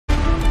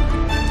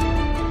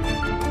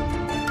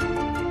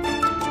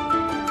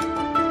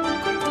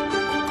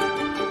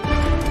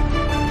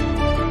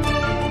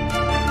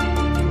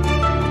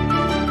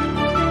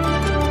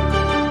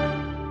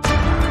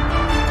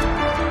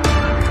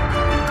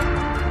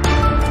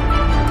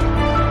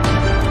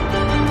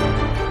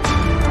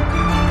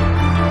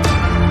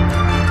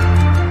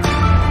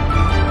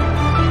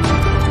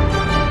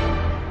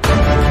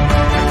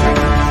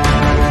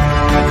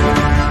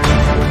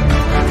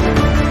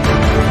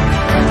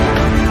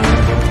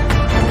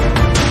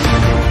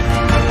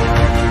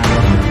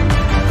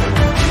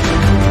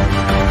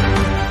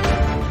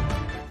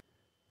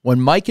When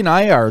Mike and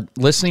I are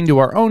listening to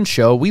our own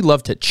show, we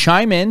love to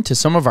chime in to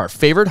some of our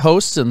favorite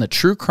hosts in the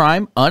true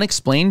crime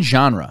unexplained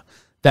genre.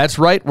 That's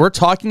right, we're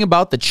talking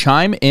about the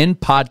Chime In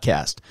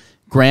podcast.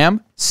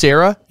 Graham,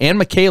 Sarah, and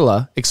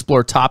Michaela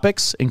explore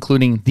topics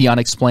including the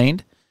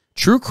unexplained,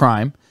 true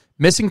crime,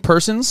 missing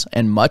persons,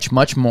 and much,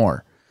 much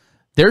more.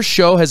 Their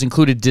show has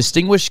included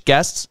distinguished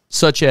guests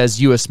such as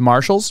U.S.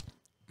 Marshals,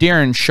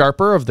 Darren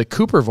Sharper of the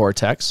Cooper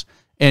Vortex,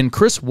 and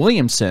Chris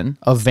Williamson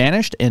of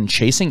Vanished and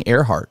Chasing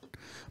Earhart.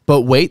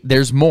 But wait,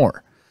 there's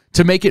more.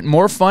 To make it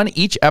more fun,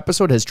 each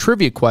episode has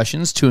trivia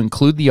questions to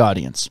include the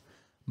audience.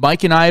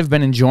 Mike and I have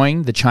been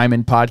enjoying the Chime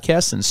In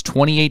podcast since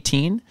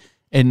 2018,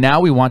 and now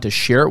we want to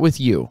share it with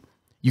you.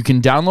 You can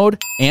download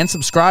and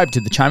subscribe to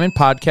the Chime In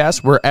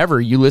podcast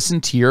wherever you listen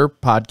to your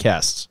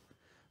podcasts.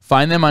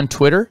 Find them on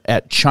Twitter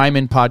at Chime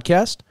In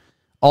Podcast,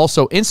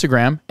 also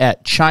Instagram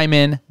at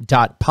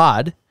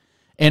chimein.pod,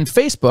 and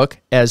Facebook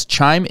as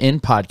Chime In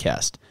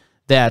Podcast.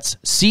 That's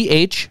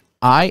CHIMEIN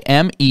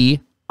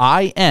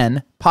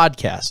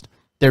Podcast.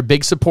 They're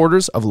big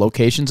supporters of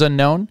Locations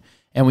Unknown,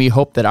 and we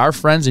hope that our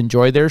friends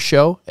enjoy their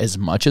show as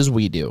much as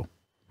we do.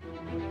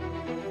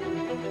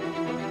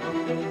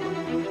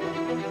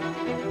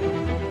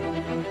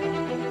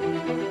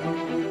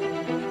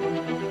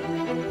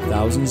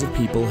 Thousands of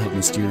people have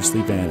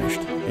mysteriously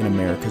vanished in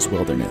America's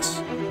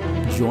wilderness.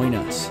 Join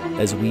us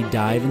as we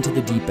dive into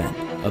the deep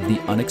end of the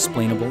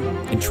unexplainable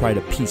and try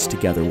to piece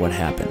together what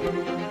happened.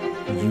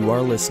 You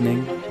are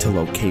listening to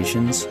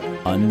Locations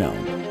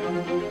Unknown.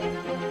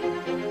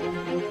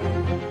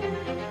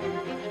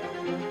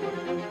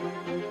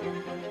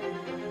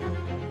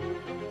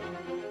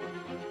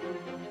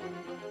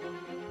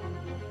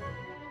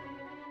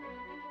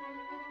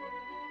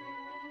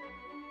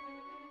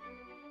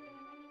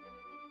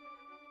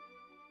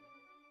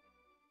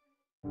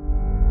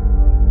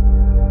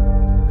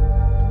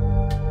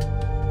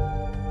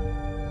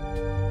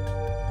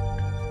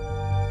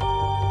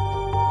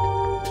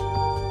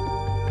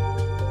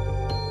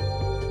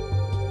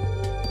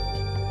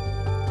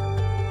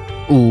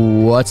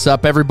 What's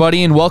up,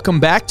 everybody, and welcome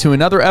back to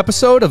another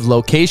episode of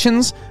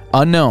Locations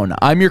Unknown.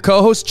 I'm your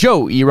co-host,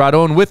 Joe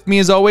Irado, and with me,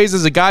 as always,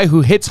 is a guy who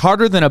hits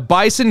harder than a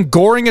bison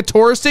goring a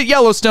tourist at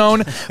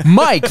Yellowstone,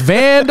 Mike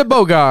Van de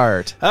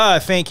Bogart.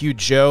 Thank you,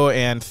 Joe,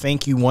 and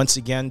thank you once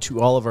again to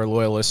all of our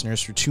loyal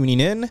listeners for tuning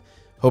in.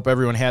 Hope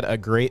everyone had a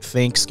great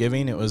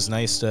Thanksgiving. It was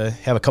nice to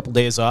have a couple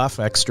days off,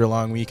 extra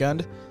long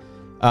weekend.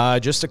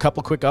 Just a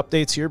couple quick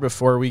updates here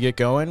before we get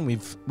going.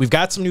 We've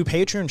got some new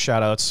Patreon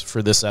shoutouts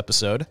for this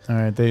episode. All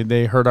right,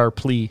 they heard our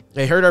plea.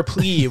 They heard our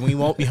plea, and we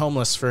won't be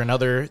homeless for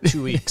another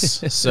 2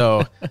 weeks.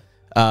 So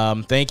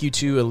thank you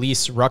to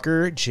Elise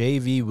Rucker,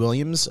 J.V.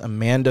 Williams,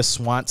 Amanda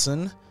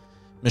Swanson,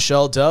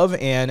 Michelle Dove,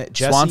 and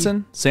Jesse...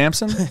 Swanson?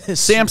 Samson?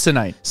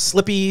 Samsonite.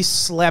 Slippy,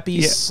 Slappy,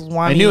 Yeah,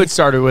 Swanee. I knew it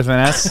started with an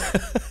S.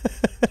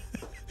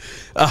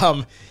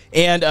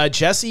 And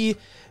Jesse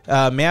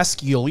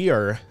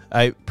Masculier.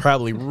 I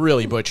probably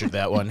really butchered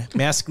that one.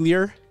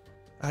 Masculier?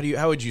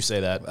 How would you say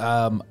that?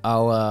 I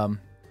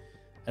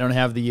don't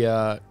have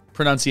the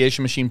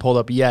pronunciation machine pulled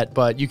up yet,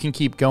 but you can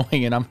keep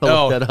going, and I'm going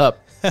to look that up.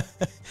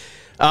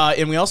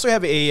 And we also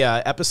have a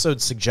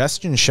episode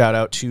suggestion shout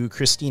out to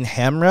Christine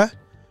Hamre,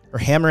 or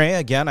Hamre.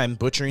 Again, I'm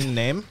butchering the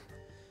name.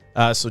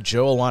 So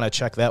Joe will want to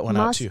check that one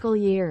out too.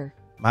 Masculier.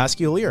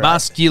 Masculier.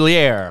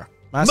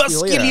 I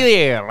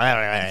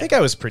think I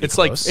was pretty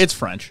close. It's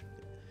French.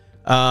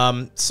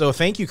 So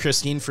thank you,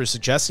 Christine, for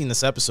suggesting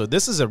this episode.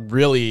 This is a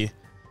really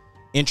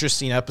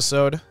interesting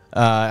episode.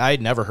 I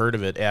had never heard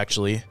of it,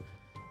 actually.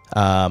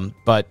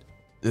 But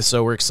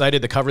so we're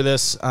excited to cover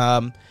this.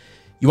 You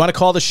want to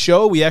call the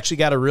show? We actually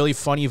got a really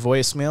funny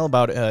voicemail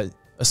about a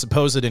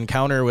supposed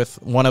encounter with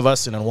one of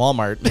us in a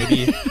Walmart.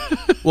 Maybe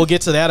we'll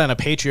get to that on a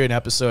Patreon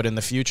episode in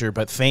the future,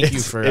 but thank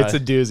you for... It's a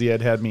doozy.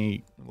 It had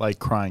me like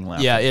crying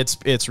laughing. Yeah,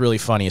 it's really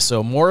funny.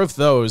 So more of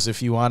those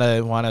if you want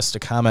us to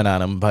comment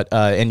on them, but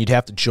and you'd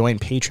have to join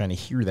Patreon to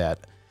hear that.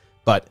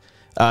 But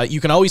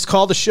you can always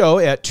call the show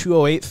at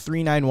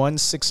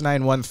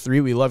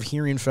 208-391-6913. We love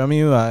hearing from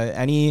you.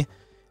 Any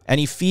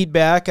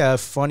feedback,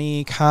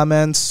 funny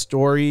comments,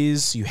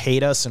 stories, you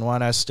hate us and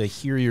want us to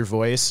hear your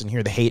voice and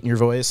hear the hate in your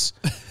voice,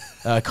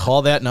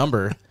 call that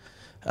number.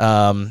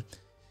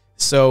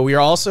 So we are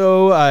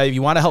also, if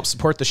you want to help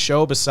support the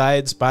show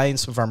besides buying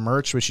some of our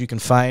merch, which you can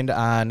find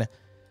on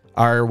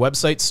our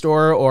website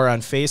store or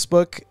on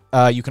Facebook,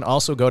 you can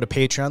also go to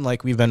Patreon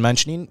like we've been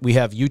mentioning. We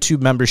have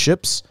YouTube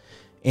memberships,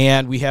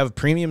 and we have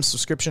premium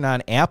subscription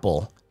on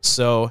Apple.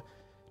 So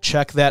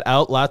check that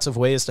out. Lots of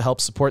ways to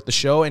help support the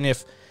show. And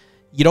if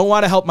you don't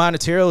want to help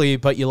monetarily,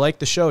 but you like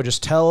the show,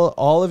 just tell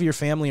all of your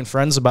family and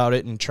friends about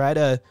it and try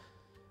to,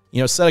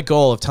 set a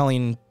goal of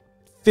telling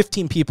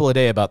 15 people a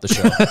day about the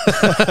show.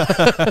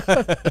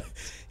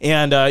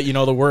 And,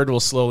 the word will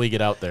slowly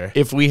get out there.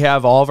 If we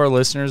have all of our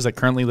listeners that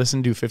currently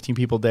listen to 15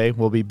 people a day,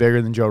 we'll be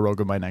bigger than Joe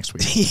Rogan by next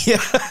week.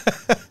 Yeah.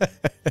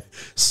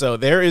 So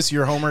there is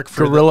your homework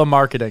for guerrilla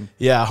marketing.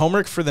 Yeah,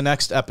 homework for the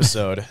next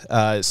episode.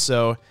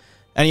 So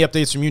any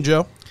updates from you,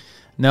 Joe?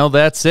 No,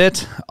 that's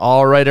it.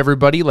 All right,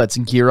 everybody, let's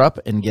gear up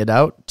and get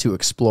out to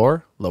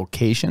explore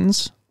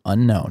locations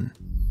unknown.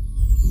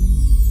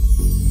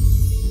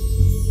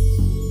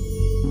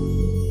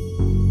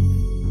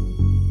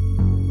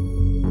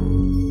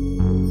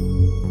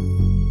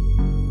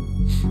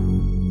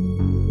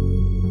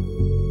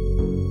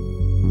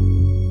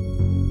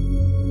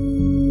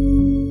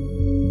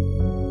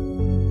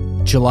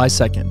 July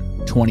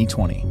 2nd,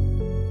 2020.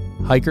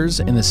 Hikers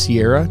in the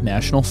Sierra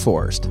National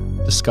Forest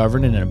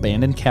discovered an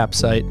abandoned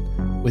campsite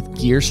with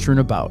gear strewn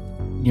about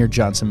near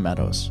Johnson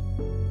Meadows.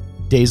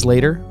 Days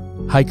later,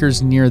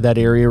 hikers near that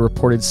area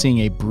reported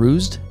seeing a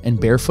bruised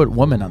and barefoot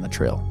woman on the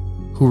trail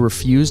who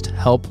refused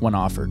help when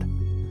offered.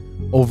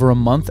 Over a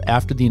month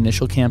after the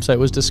initial campsite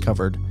was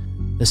discovered,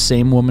 the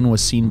same woman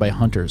was seen by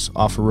hunters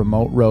off a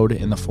remote road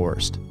in the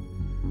forest.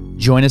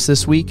 Join us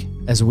this week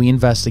as we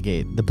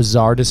investigate the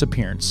bizarre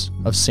disappearance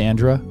of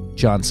Sandra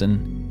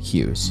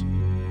Johnsen-Hughes.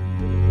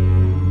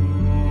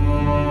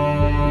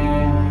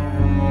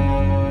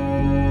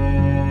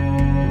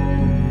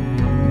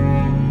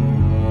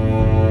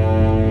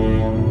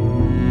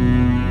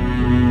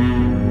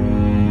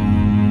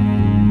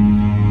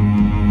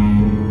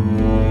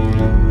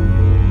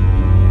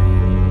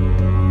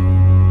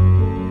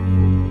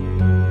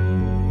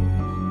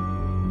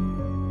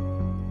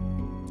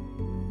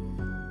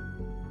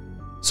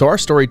 So our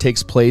story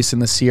takes place in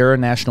the Sierra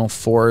National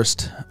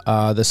Forest.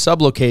 The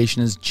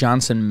sublocation is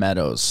Johnson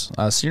Meadows.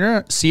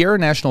 Sierra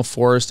National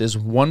Forest is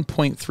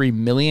 1.3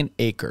 million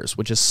acres,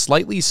 which is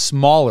slightly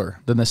smaller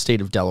than the state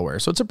of Delaware.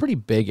 So it's a pretty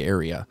big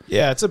area.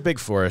 Yeah, it's a big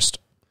forest.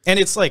 And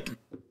it's like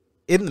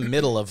in the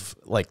middle of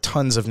like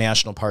tons of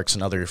national parks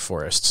and other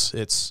forests.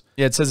 It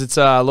says it's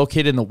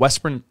located in the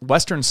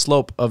western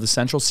slope of the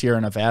central Sierra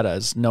Nevada,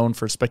 is known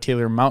for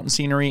spectacular mountain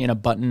scenery and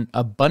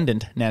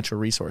abundant natural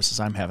resources.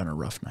 I'm having a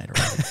rough night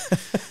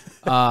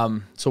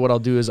already. So what I'll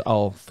do is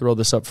I'll throw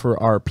this up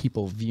for our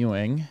people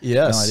viewing.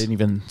 Yes. No, I didn't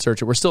even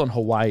search it. We're still in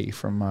Hawaii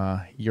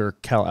from your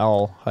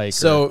Cal-Al hike.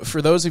 So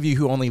for those of you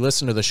who only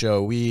listen to the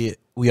show, we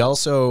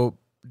also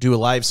do a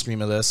live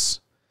stream of this.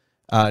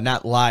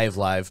 Not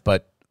live,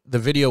 but the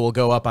video will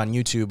go up on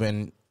YouTube,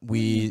 and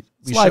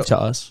it's live to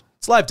us.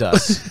 It's live to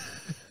us.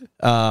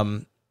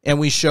 And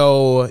we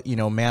show,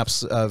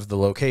 maps of the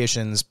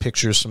locations,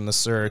 pictures from the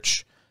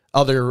search,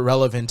 other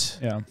relevant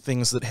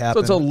things that happen. So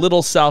it's a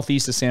little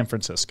southeast of San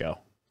Francisco,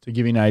 to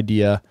give you an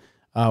idea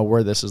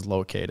where this is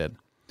located.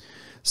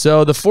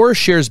 So the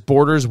forest shares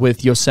borders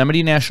with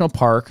Yosemite National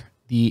Park,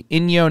 the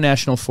Inyo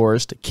National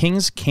Forest,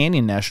 Kings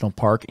Canyon National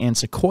Park, and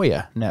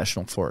Sequoia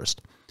National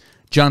Forest.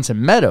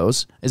 Johnson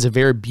Meadows is a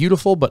very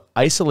beautiful but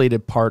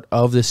isolated part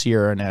of the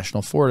Sierra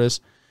National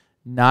Forest,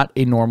 not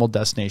a normal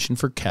destination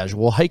for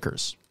casual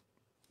hikers.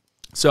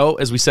 So,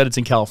 as we said, it's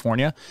in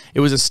California. It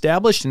was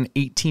established in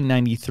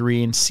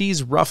 1893 and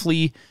sees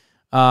roughly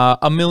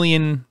 1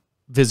 million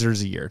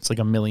visitors a year. It's like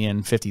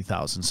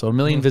 1,050,000. So 1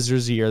 million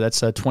visitors a year.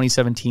 That's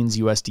 2017's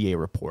USDA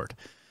report.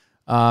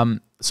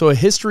 So a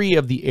history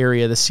of the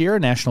area, the Sierra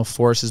National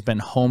Forest has been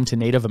home to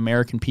Native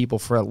American people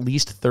for at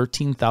least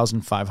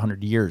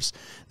 13,500 years.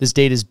 This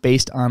date is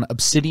based on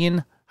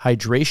obsidian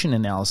hydration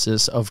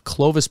analysis of a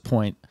Clovis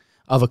point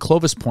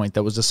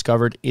that was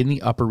discovered in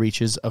the upper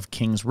reaches of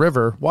Kings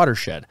River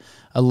watershed,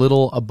 a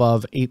little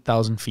above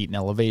 8,000 feet in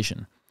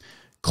elevation.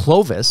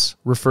 Clovis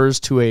refers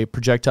to a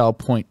projectile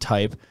point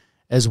type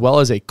as well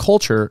as the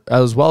culture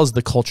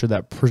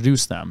that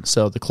produced them.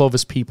 So the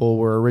Clovis people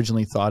were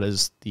originally thought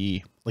as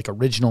the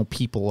original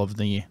people of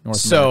the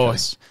North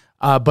Americas.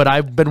 But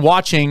I've been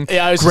watching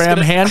Graham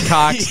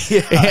Hancock's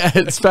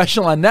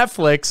special on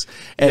Netflix,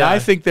 and I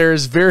think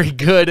there's very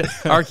good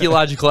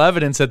archaeological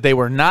evidence that they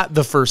were not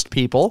the first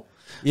people.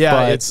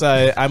 Yeah, it's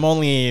I'm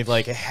only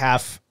like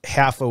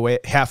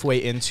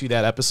halfway into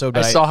that episode.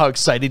 But I saw how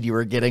excited you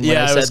were getting when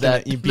I said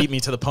that. You beat me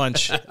to the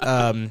punch.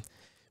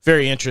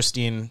 Very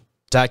interesting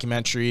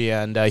documentary,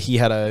 and he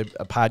had a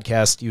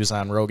podcast. He was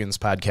on Rogan's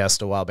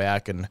podcast a while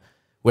back, and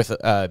with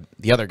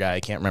the other guy, I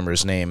can't remember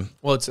his name.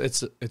 Well,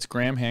 it's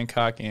Graham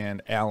Hancock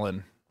and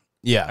Alan.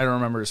 Yeah, I don't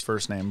remember his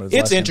first name, but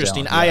it's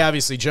interesting.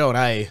 Joe and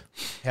I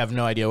have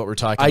no idea what we're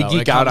talking about. I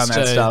geek out on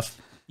that stuff.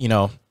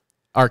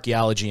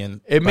 Archaeology, and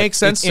it makes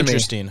sense to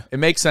interesting. Me. It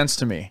makes sense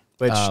to me,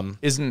 which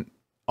isn't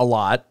a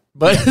lot,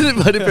 but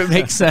but if it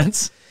makes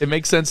sense, it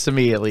makes sense to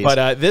me at least.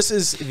 But this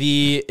is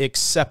the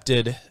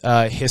accepted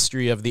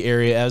history of the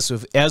area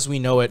as we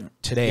know it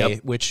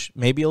today, which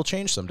maybe it'll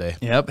change someday.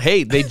 Yep.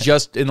 Hey, they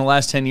just in the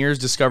last 10 years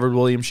discovered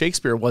William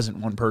Shakespeare wasn't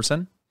one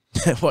person.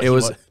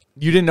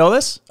 You didn't know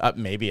this?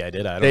 Maybe I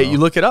did. I don't know. You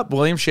look it up.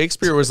 William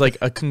Shakespeare was like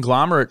a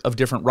conglomerate of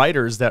different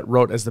writers that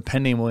wrote as the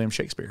pen name William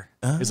Shakespeare.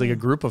 It's like a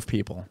group of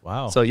people.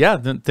 Wow. So yeah,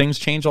 things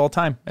change all the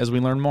time as we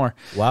learn more.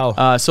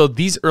 Wow. So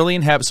these early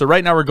inhabitants. So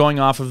right now we're going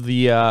off of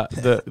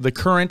the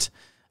current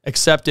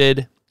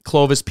accepted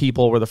Clovis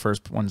people were the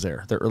first ones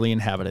there. The early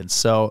inhabitants.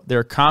 So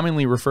they're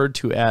commonly referred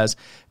to as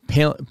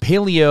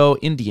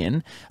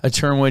Paleo-Indian, a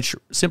term which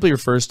simply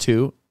refers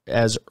to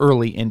as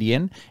early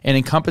Indian and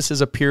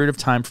encompasses a period of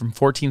time from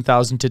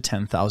 14,000 to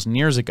 10,000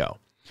 years ago.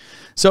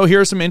 So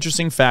here are some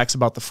interesting facts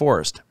about the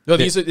forest. No,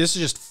 this is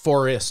just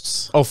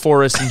forests. Oh,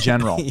 forests in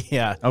general.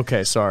 Yeah.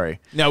 Okay, sorry.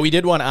 No, we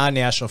did one on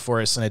national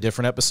forests in a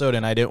different episode,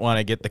 and I didn't want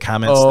to get the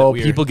comments. Oh,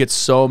 that people get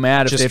so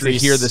mad if they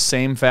hear the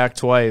same fact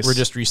twice. We're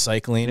just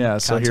recycling. Yeah,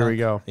 so content. here we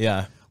go.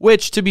 Yeah.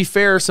 Which, to be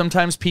fair,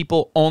 sometimes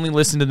people only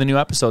listen to the new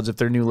episodes. If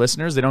they're new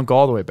listeners, they don't go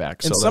all the way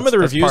back. And so some of the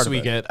that's reviews part of we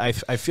it. get, I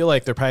feel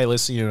like they're probably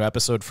listening to an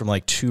episode from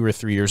like 2 or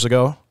 3 years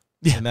ago.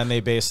 Yeah. And then they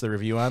base the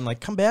review on,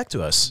 like, come back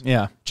to us.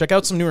 Yeah. Check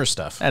out some newer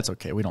stuff. That's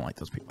okay. We don't like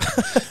those people.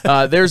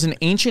 There's an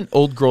ancient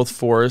old-growth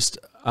forest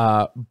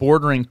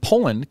bordering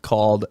Poland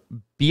called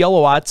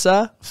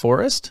Białowieża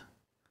Forest.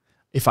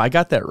 If I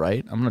got that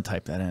right, I'm going to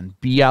type that in.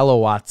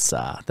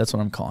 Białowieża. That's what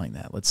I'm calling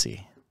that. Let's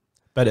see.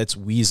 But it's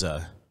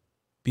Wiesa.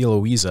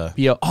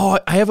 Białowieża. Oh,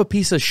 I have a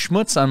piece of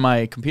schmutz on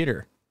my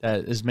computer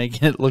that is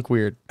making it look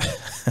weird.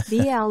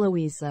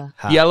 Białowieża.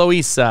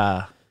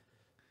 Białowieża.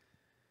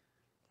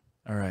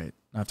 All right.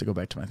 I have to go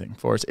back to my thing.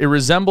 Forest. It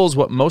resembles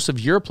what most of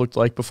Europe looked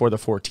like before the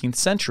 14th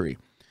century.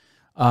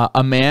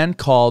 A man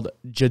called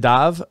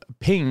Jadav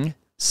Ping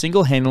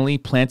single-handedly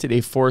planted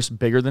a forest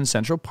bigger than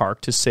Central Park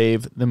to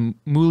save the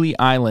Muli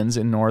Islands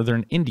in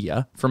northern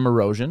India from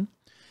erosion.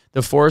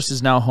 The forest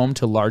is now home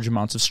to large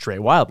amounts of stray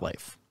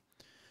wildlife.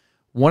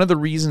 One of the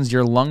reasons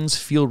your lungs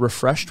feel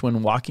refreshed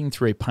when walking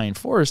through a pine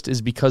forest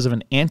is because of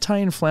an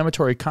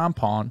anti-inflammatory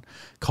compound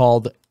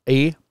called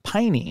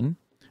apinine,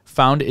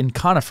 found in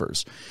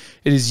conifers.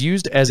 It is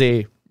used as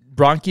a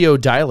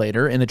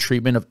bronchodilator in the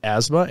treatment of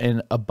asthma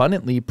and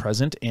abundantly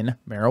present in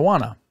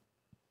marijuana.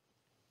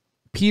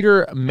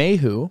 Peter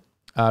Mayhew,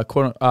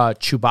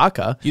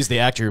 Chewbacca. He's the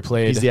actor who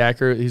played. He's the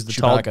actor. He's the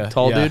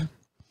tall yeah. dude.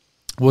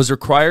 Was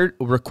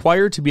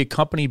required to be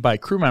accompanied by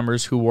crew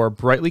members who wore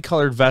brightly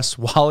colored vests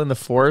while in the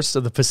forests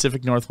of the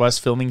Pacific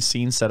Northwest filming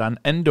scenes set on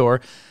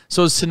Endor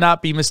so as to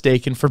not be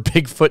mistaken for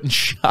Bigfoot and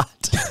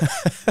shot.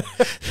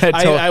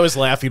 I was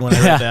laughing when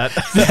I read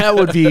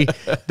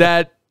that.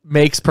 That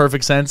makes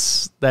perfect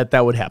sense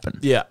that would happen.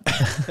 Yeah.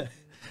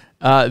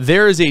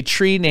 There is a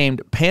tree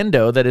named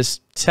Pando that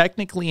is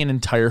technically an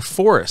entire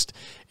forest.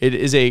 It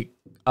is a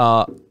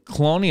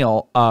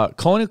colonial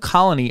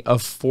colony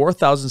of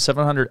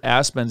 4,700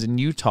 aspens in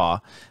Utah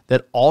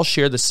that all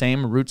share the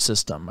same root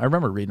system. I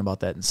remember reading about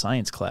that in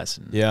science class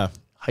in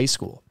high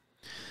school.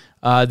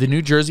 The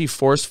New Jersey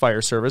Forest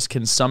Fire Service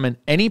can summon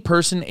any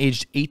person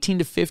aged 18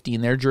 to 50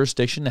 in their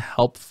jurisdiction to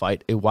help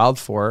fight a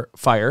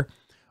wildfire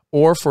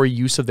or for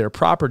use of their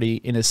property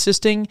in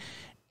assisting,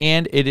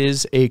 and it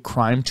is a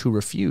crime to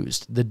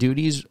refuse. The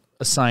duties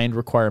assigned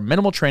require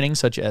minimal training,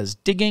 such as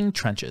digging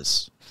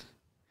trenches.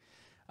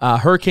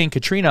 Hurricane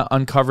Katrina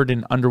uncovered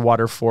an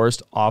underwater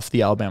forest off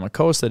the Alabama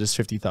coast that is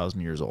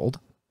 50,000 years old.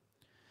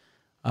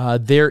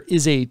 There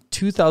is a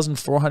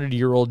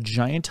 2,400-year-old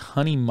giant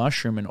honey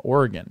mushroom in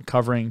Oregon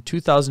covering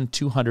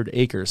 2,200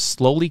 acres,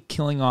 slowly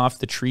killing off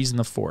the trees in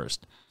the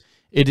forest.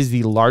 It is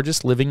the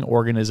largest living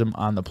organism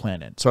on the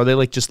planet. So are they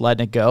like just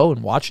letting it go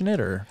and watching it,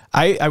 or?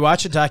 I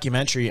watched a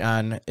documentary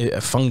on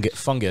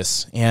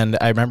fungus, and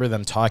I remember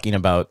them talking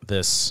about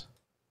this.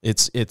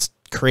 It's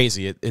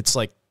crazy. It's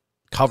like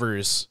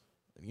covers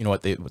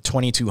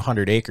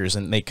 2,200 acres,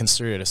 and they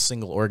consider it a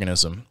single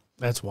organism.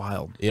 That's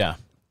wild. Yeah.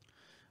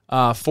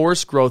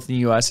 Forest growth in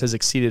the U.S. has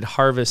exceeded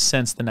harvest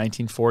since the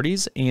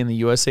 1940s, and the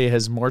USA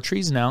has more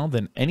trees now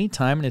than any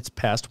time in its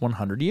past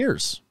 100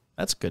 years.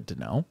 That's good to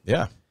know.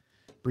 Yeah.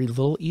 Breathe a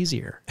little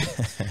easier.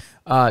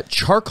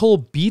 Charcoal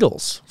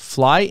beetles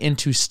fly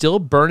into still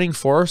burning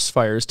forest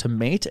fires to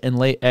mate and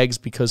lay eggs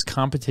because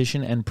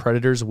competition and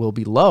predators will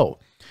be low.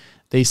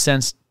 They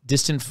sense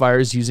distant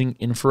fires using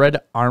infrared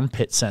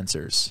armpit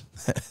sensors.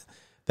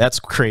 That's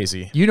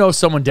crazy.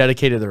 Someone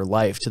dedicated their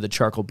life to the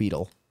charcoal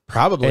beetle.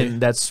 Probably. And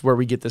that's where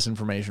we get this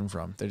information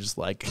from. They're just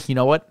like, you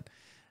know what?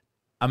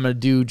 I'm going to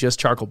do just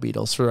charcoal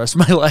beetles for the rest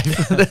of my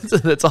life.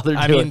 that's all they're doing.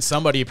 I mean,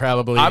 somebody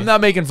probably... I'm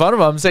not making fun of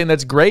them. I'm saying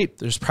that's great.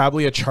 There's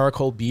probably a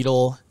charcoal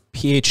beetle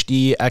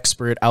PhD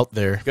expert out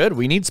there. Good.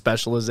 We need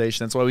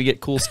specialization. That's why we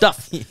get cool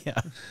stuff.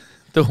 Yeah.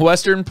 The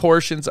western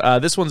portions,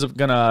 this one's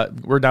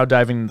we're now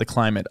diving into the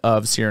climate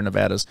of Sierra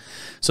Nevadas.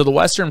 So the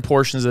western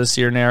portions of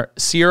the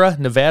Sierra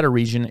Nevada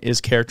region is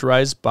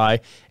characterized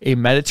by a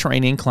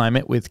Mediterranean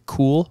climate with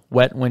cool,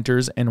 wet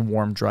winters and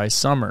warm, dry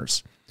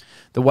summers.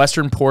 The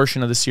western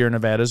portion of the Sierra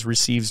Nevadas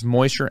receives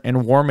moisture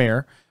and warm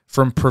air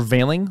from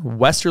prevailing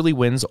westerly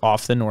winds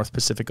off the North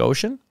Pacific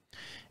Ocean.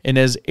 And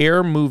as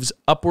air moves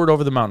upward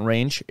over the mountain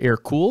range, air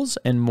cools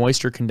and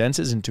moisture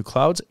condenses into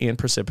clouds and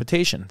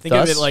precipitation. Think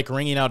of it like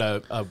wringing out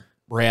a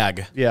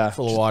rag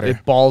full of water.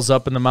 It balls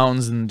up in the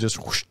mountains and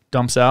just whoosh,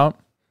 dumps out.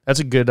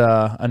 That's a good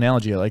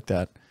analogy. I like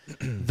that.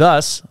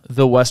 Thus,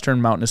 the western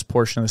mountainous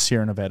portion of the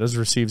Sierra Nevadas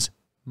receives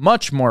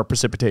much more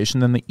precipitation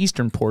than the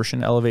eastern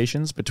portion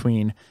elevations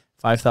between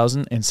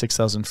 5,000 and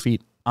 6,000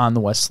 feet on the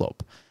west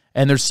slope.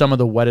 And there's some of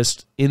the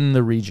wettest in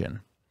the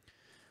region.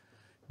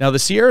 Now, the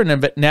Sierra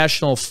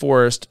National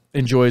Forest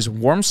enjoys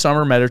warm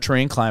summer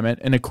Mediterranean climate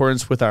in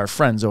accordance with our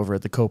friends over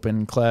at the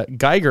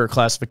Köppen-Geiger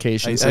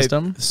classification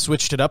system. I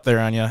switched it up there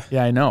on you.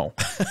 Yeah, I know.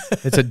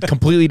 It's a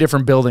completely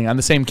different building on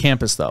the same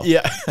campus, though.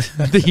 Yeah.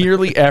 The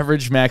yearly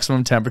average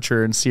maximum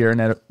temperature in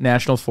Sierra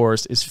National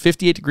Forest is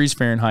 58 degrees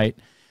Fahrenheit,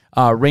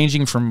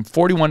 ranging from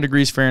 41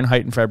 degrees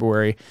Fahrenheit in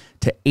February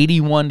to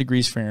 81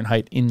 degrees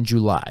Fahrenheit in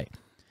July.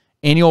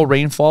 Annual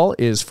rainfall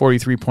is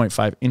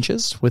 43.5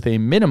 inches, with a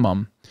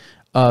minimum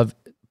of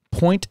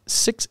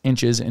 0.6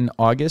 inches in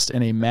August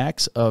and a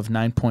max of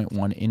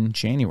 9.1 in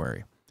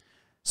January.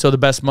 So the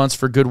best months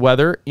for good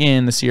weather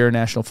in the Sierra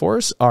National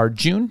Forest are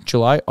June,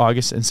 July,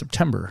 August, and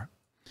September.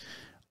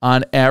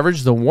 On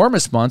average, the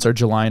warmest months are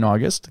July and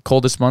August. The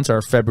coldest months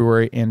are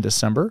February and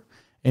December.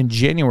 And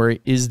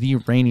January is the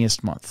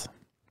rainiest month.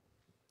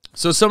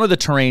 So some of the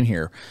terrain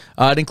here.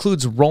 It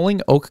includes rolling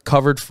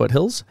oak-covered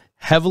foothills,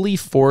 heavily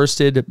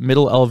forested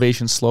middle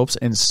elevation slopes,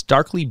 and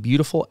starkly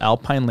beautiful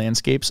alpine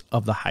landscapes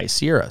of the high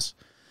Sierras.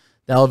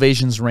 The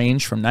elevations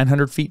range from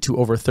 900 feet to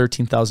over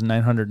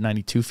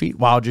 13,992 feet.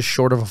 Wow, just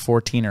short of a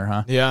 14er,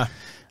 huh? Yeah.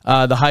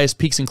 The highest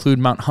peaks include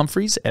Mount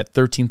Humphreys at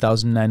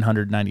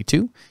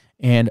 13,992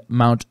 and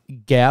Mount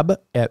Gab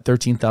at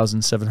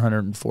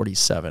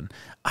 13,747.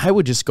 I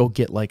would just go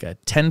get like a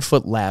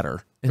 10-foot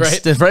ladder.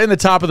 Right in the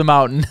top of the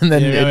mountain. And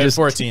then just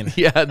 14.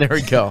 Yeah, there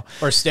we go.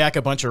 Or stack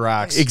a bunch of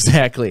rocks.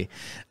 Exactly.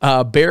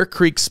 Bear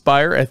Creek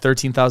Spire at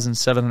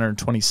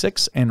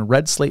 13,726 and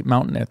Red Slate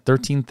Mountain at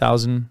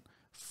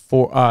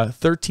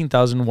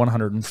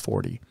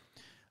 13,140.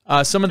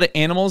 Some of the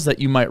animals that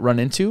you might run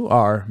into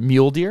are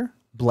mule deer,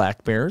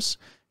 black bears,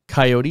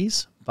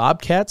 coyotes,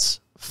 bobcats,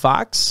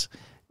 fox,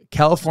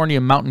 California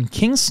mountain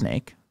king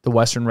snake, the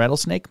western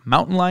rattlesnake,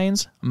 mountain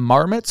lions,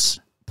 marmots,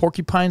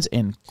 porcupines,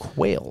 and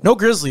quail. No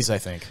grizzlies, I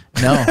think.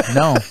 No.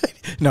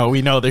 No,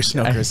 we know there's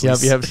no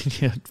grizzlies. You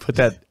have put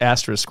that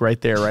asterisk right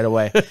there right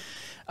away.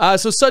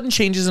 So sudden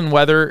changes in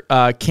weather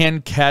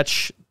can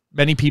catch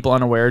many people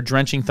unaware.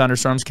 Drenching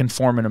thunderstorms can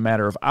form in a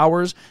matter of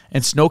hours,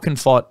 and snow can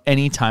fall at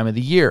any time of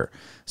the year.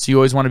 So you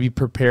always want to be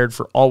prepared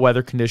for all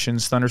weather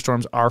conditions.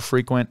 Thunderstorms are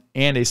frequent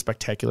and a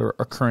spectacular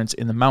occurrence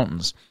in the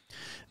mountains.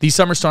 These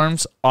summer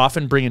storms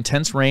often bring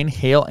intense rain,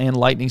 hail, and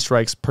lightning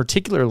strikes,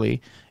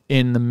 particularly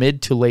in the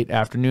mid to late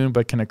afternoon,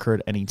 but can occur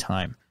at any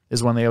time.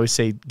 Is when they always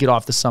say, get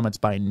off the summits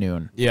by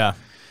noon. Yeah.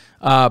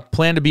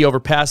 Plan to be over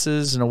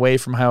passes and away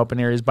from high open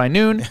areas by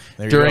noon.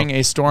 During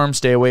a storm,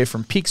 stay away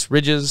from peaks,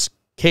 ridges,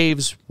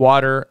 caves,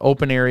 water,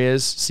 open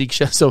areas, seek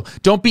shelter. So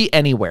don't be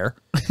anywhere.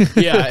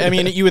 Yeah, I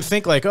mean, you would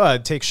think like, oh,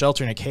 I'd take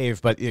shelter in a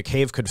cave, but a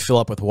cave could fill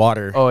up with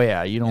water. Oh,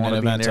 yeah, you don't want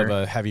to be in there. In event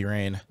of a heavy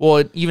rain.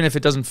 Well, even if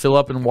it doesn't fill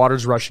up and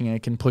water's rushing,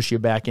 it can push you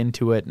back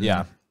into it. And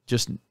yeah.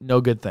 Just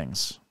no good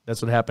things.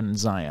 That's what happened in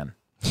Zion.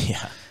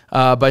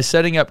 Yeah. By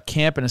setting up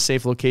camp in a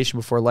safe location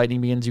before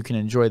lightning begins, you can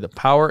enjoy the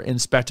power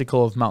and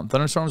spectacle of mountain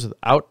thunderstorms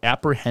without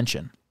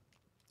apprehension.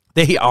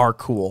 They are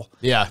cool.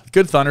 Yeah.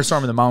 Good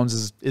thunderstorm in the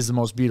mountains is the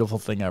most beautiful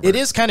thing ever. It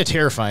is kind of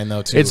terrifying,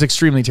 though, too. It's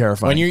extremely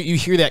terrifying. When you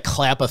hear that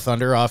clap of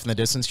thunder off in the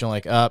distance, you're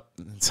like,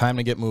 it's time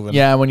to get moving.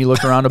 Yeah, when you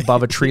look around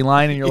above a tree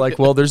line and you're like,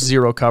 well, there's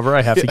zero cover.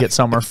 I have to get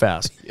somewhere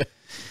fast. Yeah.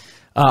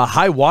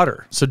 High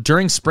water. So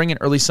during spring and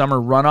early summer,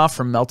 runoff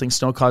from melting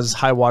snow causes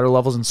high water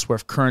levels and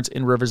swift currents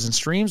in rivers and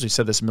streams. We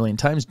said this a million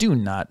times. Do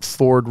not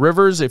ford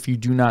rivers if you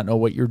do not know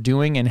what you're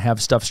doing and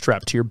have stuff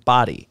strapped to your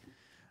body.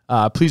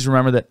 Please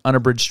remember that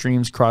unabridged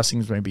streams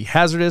crossings may be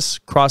hazardous.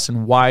 Cross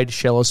in wide,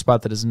 shallow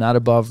spot that is not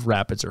above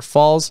rapids or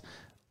falls.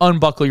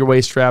 Unbuckle your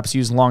waist straps.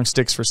 Use long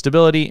sticks for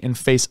stability and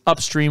face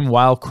upstream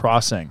while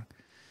crossing.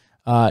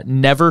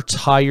 Never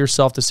tie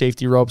yourself to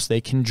safety ropes. They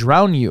can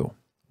drown you.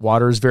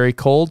 Water is very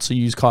cold, so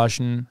use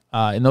caution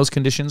in those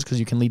conditions because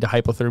you can lead to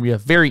hypothermia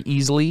very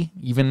easily,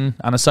 even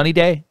on a sunny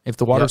day if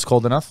the water is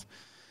cold enough.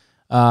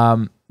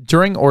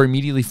 During or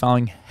immediately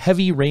following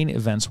heavy rain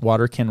events,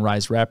 water can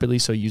rise rapidly,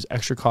 so use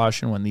extra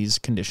caution when these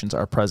conditions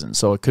are present.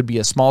 So it could be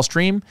a small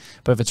stream,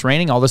 but if it's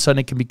raining, all of a sudden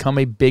it can become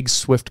a big,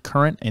 swift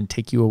current and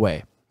take you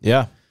away.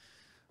 Yeah.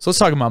 So let's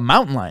talk about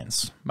mountain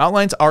lions. Mountain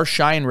lions are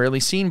shy and rarely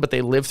seen, but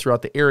they live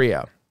throughout the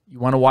area. You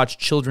want to watch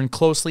children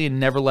closely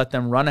and never let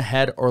them run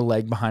ahead or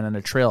lag behind on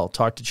a trail.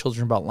 Talk to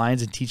children about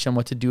lions and teach them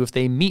what to do if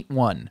they meet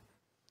one.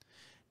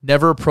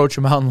 Never approach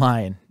a mountain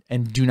lion.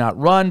 And do not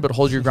run, but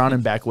hold your ground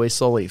and back away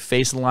slowly.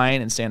 Face the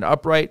lion and stand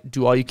upright.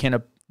 Do all you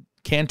can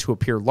to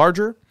appear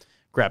larger.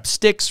 Grab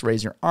sticks,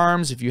 raise your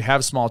arms. If you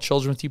have small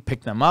children with you,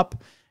 pick them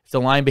up. If the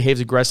lion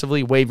behaves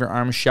aggressively, wave your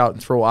arms, shout,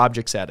 and throw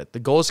objects at it. The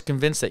goal is to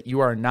convince that you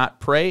are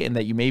not prey and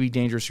that you may be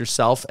dangerous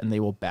yourself, and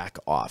they will back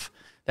off.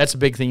 That's a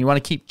big thing. You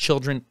want to keep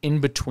children in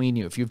between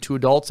you. If you have two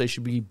adults, they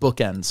should be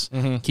bookends.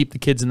 Mm-hmm. Keep the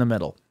kids in the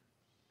middle.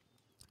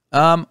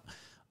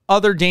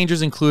 Other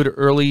dangers include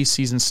early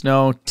season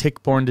snow,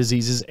 tick-borne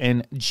diseases,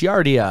 and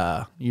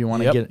giardia. You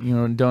want to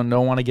get, don't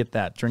want to get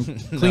that.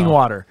 Drink clean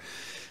water.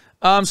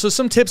 So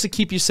some tips to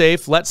keep you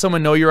safe: let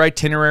someone know your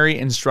itinerary,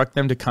 instruct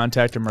them to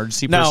contact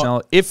emergency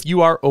personnel if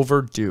you are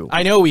overdue.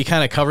 I know we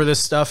kind of cover this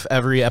stuff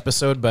every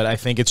episode, but I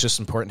think it's just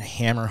important to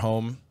hammer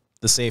home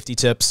the safety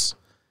tips.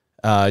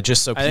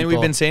 just so people, I think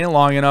we've been saying it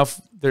long enough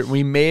that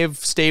we may have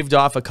staved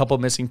off a couple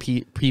missing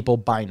people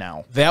by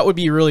now. That would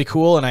be really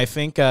cool, and I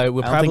think we'll I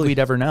don't probably think we'd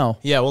ever know.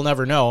 Yeah, we'll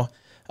never know.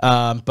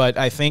 But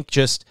I think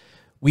just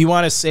we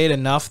want to say it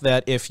enough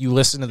that if you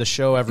listen to the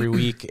show every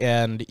week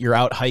and you're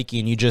out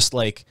hiking, you just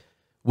like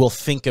will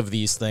think of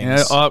these things.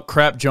 Yeah, oh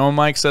crap! Joe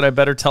Mike said I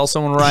better tell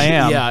someone where I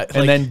am. Yeah,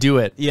 and then do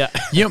it. Yeah,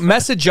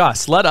 message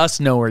us. Let us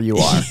know where you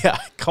are. Yeah,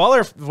 call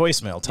our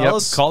voicemail. Tell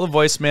us. Call the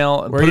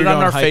voicemail. Where Put it you're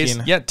on our going face.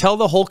 hiking. Yeah, tell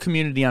the whole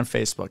community on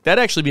Facebook.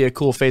 That'd actually be a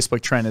cool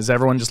Facebook trend. Is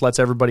everyone just lets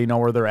everybody know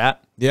where they're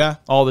at Yeah,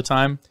 all the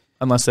time,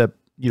 unless that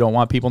you don't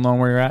want people knowing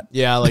where you're at.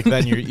 yeah. Like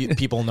then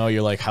people know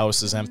your like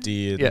house is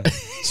empty. And Yeah.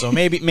 So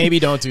maybe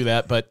don't do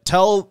that, but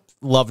tell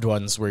loved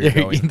ones where you're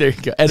going. There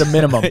you go. At a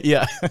minimum.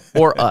 Yeah,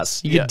 Or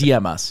us. You can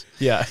DM us.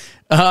 yeah.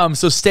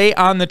 So stay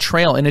on the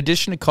trail. In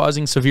addition to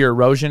causing severe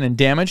erosion and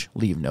damage,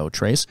 leave no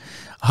trace.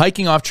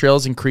 Hiking off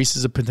trails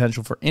increases the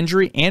potential for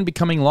injury and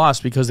becoming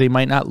lost because they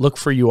might not look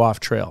for you off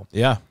trail.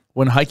 Yeah.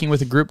 When hiking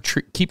with a group,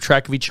 keep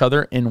track of each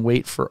other and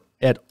wait for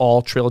at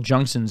all trail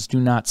junctions. Do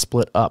not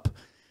split up.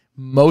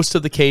 Most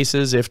of the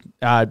cases, if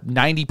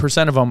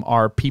 90% of them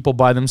are people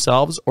by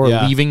themselves or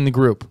leaving the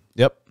group.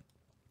 Yep.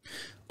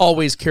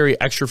 Always carry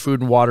extra food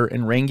and water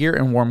and rain gear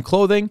and warm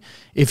clothing.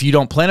 If you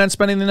don't plan on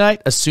spending the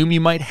night, assume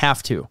you might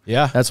have to.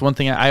 Yeah. That's one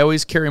thing. I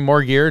always carry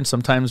more gear, and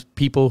sometimes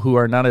people who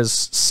are not as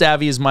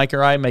savvy as Mike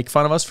or I make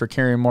fun of us for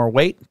carrying more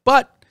weight.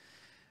 But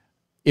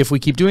if we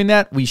keep doing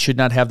that, we should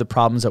not have the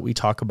problems that we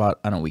talk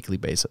about on a weekly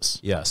basis.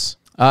 Yes.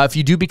 If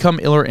you do become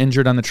ill or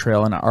injured on the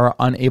trail and are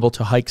unable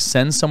to hike,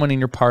 send someone in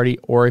your party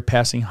or a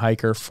passing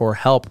hiker for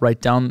help.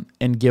 Write down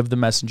and give the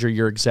messenger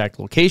your exact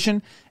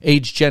location,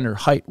 age, gender,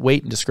 height,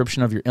 weight, and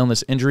description of your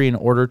illness, injury in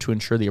order to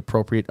ensure the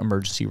appropriate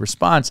emergency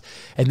response.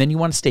 And then you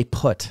want to stay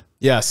put.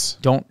 Yes.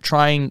 Don't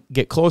try and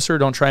get closer.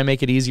 Don't try and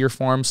make it easier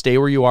for them. Stay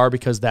where you are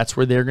because that's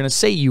where they're going to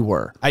say you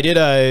were. I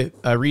did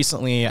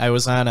recently, I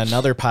was on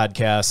another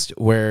podcast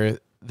where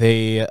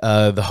the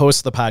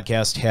host of the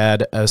podcast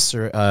had a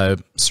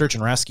search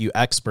and rescue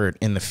expert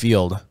in the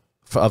field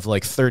of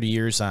like 30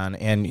 years on,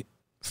 and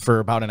for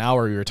about an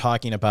hour we were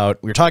talking about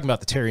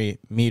the Terry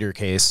Meter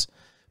case,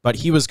 but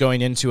he was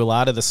going into a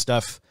lot of the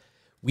stuff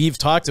we've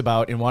talked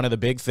about, and one of the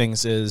big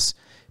things is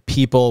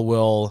people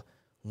will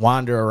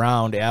wander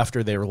around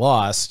after they're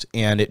lost,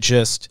 and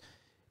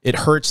it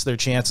hurts their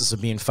chances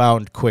of being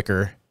found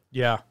quicker.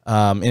 Yeah.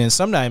 And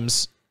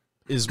sometimes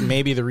is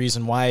maybe the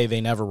reason why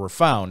they never were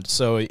found.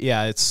 So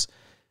yeah, it's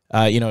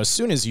as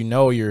soon as you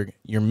know you're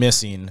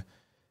missing,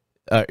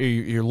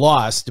 you're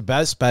lost, the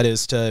best bet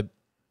is to,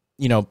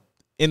 in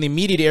the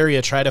immediate area,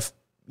 try to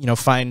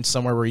find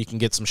somewhere where you can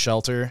get some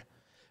shelter,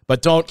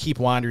 but don't keep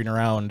wandering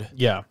around.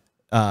 Yeah.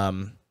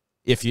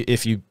 If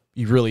you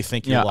really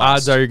think you're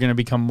lost. Odds are you're going to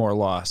become more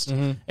lost.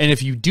 And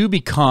if you do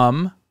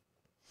become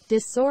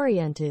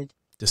Disoriented.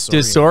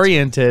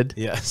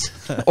 Yes.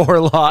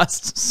 or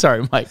lost.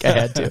 Sorry, Mike, I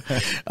had to.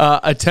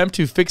 Attempt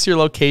to fix your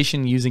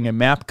location using a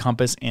map,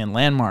 compass, and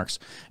landmarks.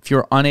 If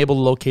you're unable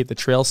to locate the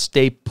trail,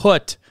 stay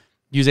put.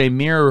 Use a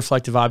mirror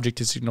reflective object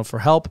to signal for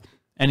help.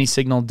 Any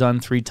signal done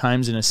 3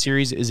 times in a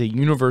series is a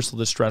universal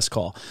distress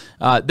call.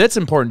 That's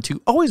important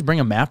too. Always bring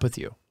a map with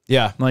you.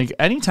 Yeah. Like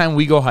anytime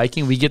we go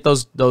hiking, we get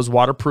those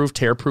waterproof,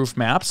 tear-proof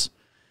maps,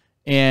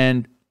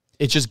 and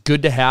it's just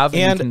good to have,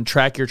 and you can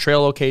track your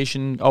trail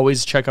location,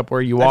 always check up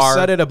where you are. I've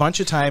said it a bunch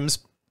of times,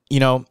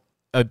 a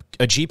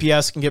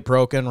GPS can get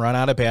broken, run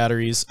out of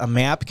batteries. A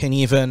map can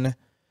even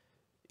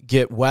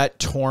get wet,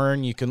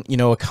 torn. You can,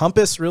 a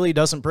compass really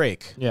doesn't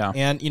break. Yeah.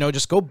 And,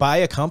 just go buy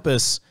a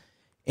compass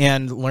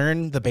and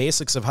learn the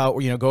basics of how,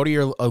 go to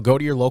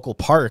your local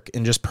park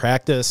and just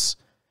practice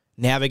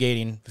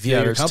navigating via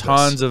your there's compass.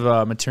 Tons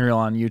of material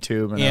on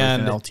YouTube,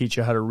 and they'll teach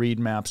you how to read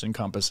maps and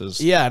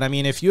compasses. Yeah. And I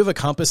mean, if you have a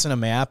compass and a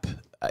map,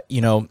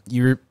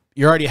 you're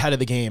already ahead of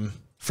the game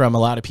from a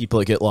lot of people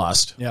that get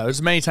lost. Yeah,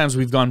 there's many times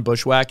we've gone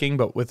bushwhacking,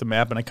 but with a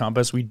map and a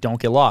compass, we don't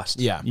get lost.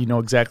 Yeah. You know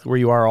exactly where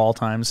you are all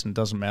times, and it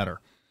doesn't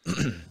matter.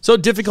 So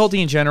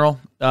difficulty in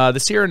general. The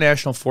Sierra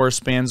National Forest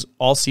spans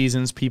all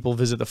seasons. People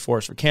visit the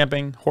forest for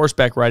camping,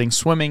 horseback riding,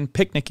 swimming,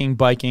 picnicking,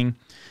 biking,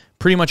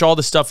 pretty much all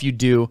the stuff you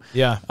do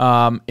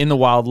in the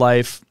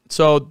wildlife.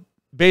 So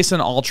based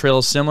on all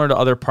trails, similar to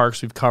other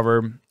parks we've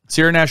covered,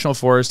 Sierra National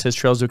Forest has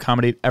trails to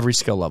accommodate every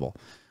skill level.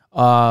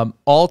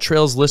 All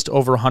trails list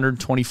over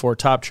 124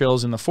 top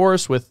trails in the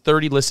forest, with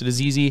 30 listed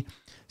as easy,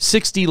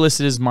 60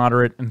 listed as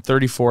moderate, and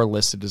 34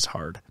 listed as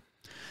hard.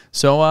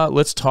 So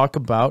let's talk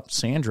about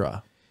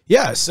Sandra.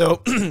 Yeah,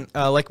 so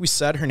like we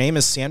said, her name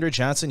is Sandra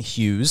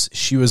Johnsen-Hughes.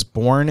 She was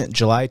born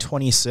July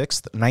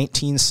 26th,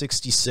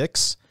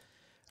 1966.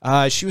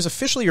 She was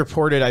officially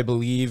reported, I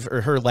believe,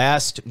 or her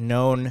last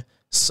known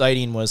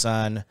sighting was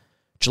on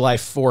July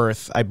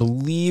 4th. I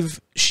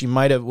believe she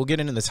might have, we'll get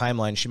into the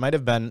timeline, she might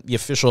have been, the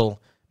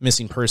official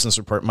missing persons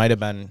report might have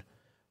been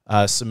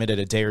submitted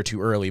a day or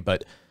two early,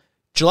 but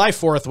July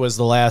 4th was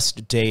the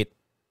last date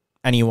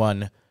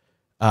anyone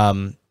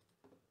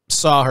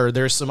saw her.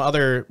 There's some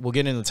other, we'll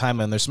get into the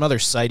timeline, there's some other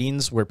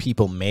sightings where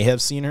people may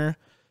have seen her,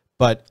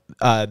 but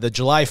the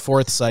July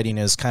 4th sighting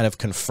is kind of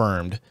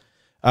confirmed.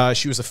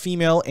 She was a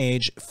female,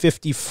 age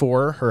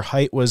 54. Her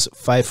height was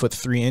 5 foot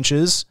 3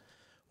 inches,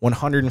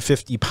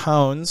 150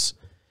 pounds.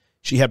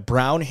 She had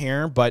brown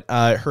hair, but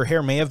her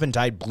hair may have been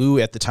dyed blue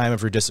at the time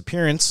of her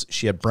disappearance.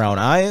 She had brown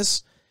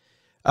eyes.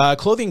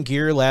 Clothing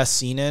gear last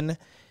seen in.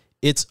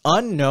 It's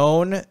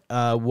unknown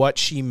what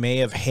she may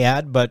have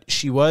had, but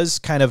she was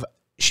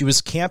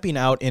camping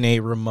out in a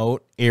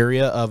remote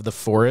area of the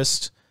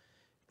forest,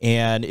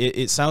 and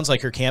it sounds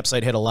like her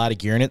campsite had a lot of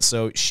gear in it.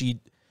 So you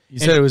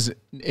said it was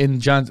in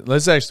Johnson.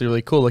 That's actually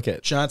really cool. Look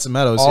at Johnson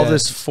Meadows. All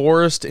this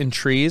forest and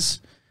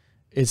trees.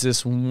 It's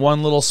this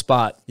one little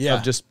spot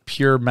of just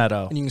pure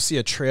meadow. And you can see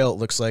a trail, it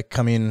looks like,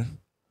 coming.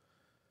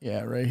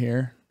 Yeah, right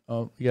here.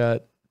 Oh, we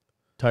got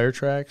tire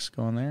tracks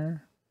going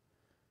there.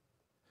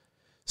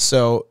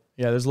 So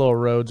yeah, there's little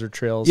roads or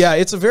trails. Yeah,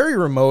 it's a very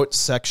remote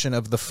section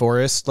of the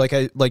forest.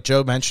 Like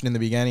Joe mentioned in the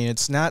beginning,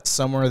 it's not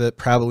somewhere that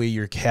probably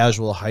your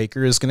casual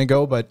hiker is going to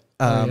go. But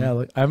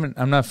look,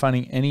 I'm not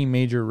finding any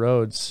major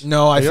roads.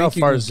 No, I think how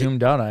far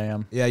zoomed out I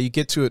am. Yeah, you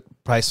get to it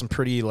by some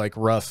pretty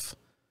rough.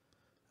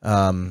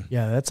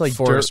 That's like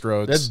forest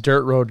roads. That's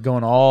dirt road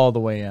going all the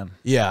way in.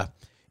 Yeah,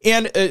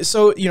 and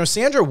so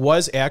Sandra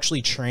was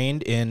actually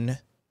trained in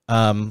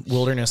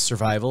wilderness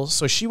survival,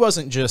 so she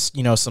wasn't just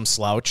some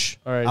slouch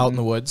out in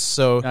the woods.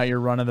 So not your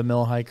run of the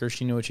mill hiker.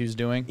 She knew what she was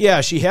doing.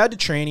 Yeah, she had the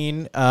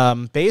training.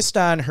 Based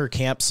on her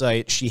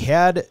campsite, she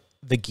had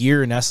the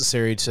gear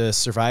necessary to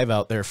survive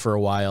out there for a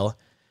while.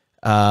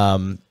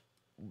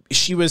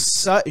 She was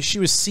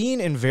seen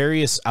in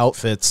various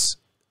outfits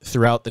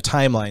throughout the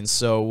timeline,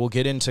 so we'll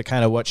get into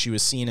kind of what she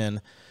was seen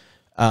in.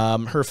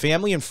 Her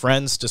family and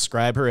friends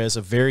describe her as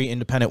a very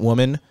independent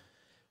woman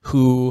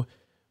who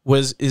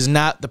is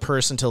not the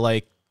person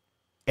to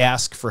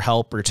ask for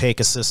help or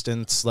take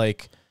assistance.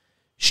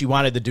 She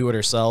wanted to do it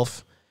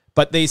herself.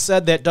 But they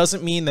said that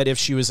doesn't mean that if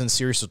she was in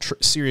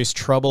serious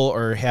trouble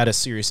or had a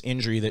serious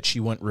injury that she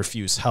wouldn't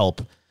refuse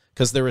help.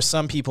 Because there were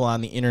some people on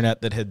the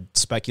internet that had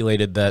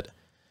speculated that,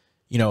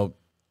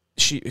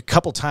 a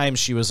couple times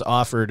she was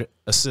offered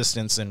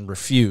assistance and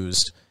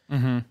refused.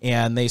 Mm-hmm.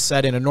 And they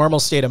said in a normal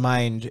state of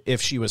mind,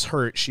 if she was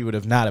hurt, she would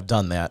have not have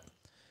done that.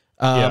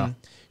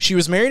 She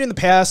was married in the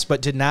past,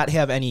 but did not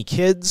have any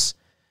kids.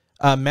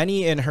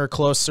 Many in her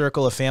close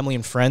circle of family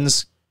and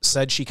friends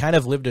said she kind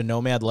of lived a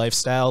nomad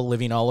lifestyle,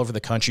 living all over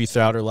the country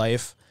throughout her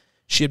life.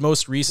 She had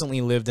most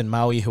recently lived in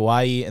Maui,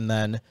 Hawaii, and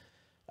then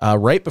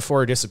right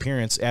before her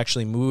disappearance,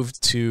 actually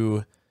moved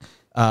to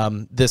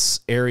this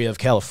area of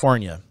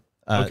California.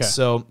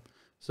 So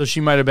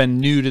she might have been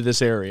new to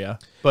this area,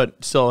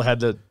 but still had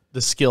the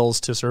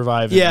skills to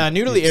survive. Yeah,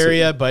 new to the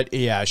area, but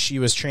yeah, she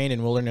was trained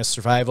in wilderness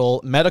survival.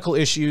 Medical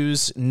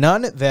issues,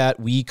 none that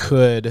we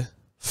could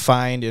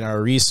find in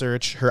our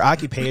research. Her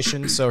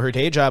occupation, so her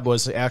day job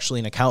was actually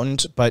an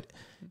accountant, but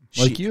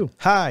like you.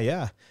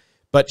 Yeah.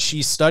 But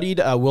she studied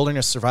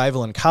wilderness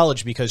survival in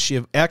college because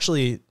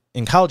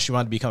in college she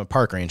wanted to become a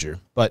park ranger,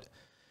 but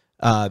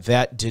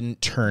that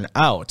didn't turn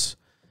out.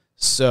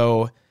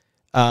 So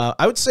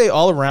I would say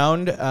all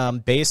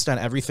around, based on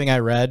everything I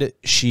read,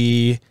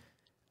 she,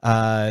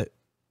 a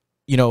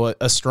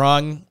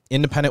strong,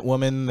 independent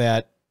woman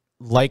that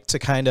liked to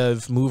kind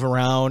of move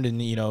around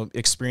and,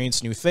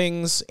 experience new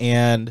things,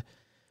 and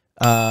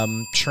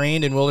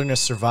trained in wilderness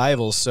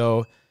survival.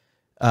 So,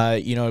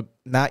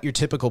 not your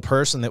typical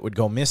person that would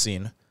go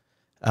missing.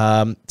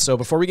 So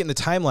before we get in the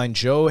timeline,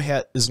 Joe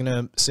is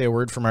going to say a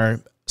word from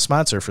our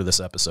sponsor for this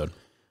episode.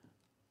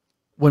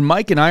 When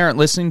Mike and I aren't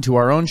listening to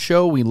our own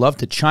show, we love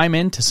to chime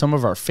in to some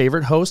of our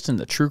favorite hosts in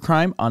the true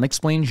crime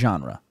unexplained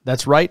genre.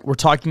 That's right, we're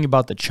talking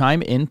about the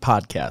Chime In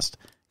podcast.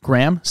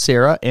 Graham,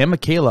 Sarah, and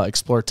Michaela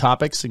explore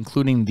topics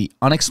including the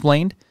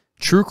unexplained,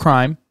 true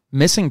crime,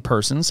 missing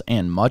persons,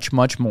 and much,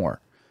 much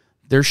more.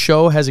 Their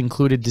show has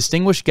included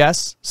distinguished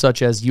guests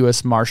such as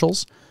U.S.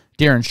 Marshals,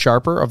 Darren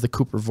Sharper of the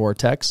Cooper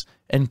Vortex,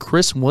 and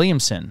Chris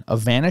Williamson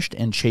of Vanished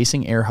and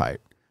Chasing Airhide.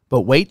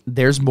 But wait,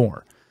 there's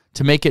more.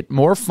 To make it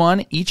more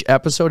fun, each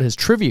episode has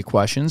trivia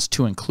questions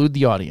to include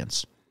the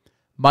audience.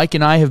 Mike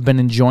and I have been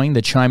enjoying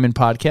the Chime In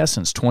podcast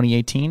since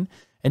 2018,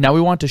 and now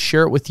we want to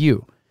share it with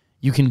you.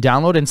 You can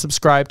download and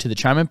subscribe to the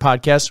Chime In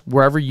podcast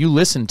wherever you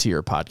listen to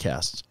your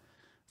podcasts.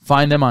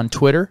 Find them on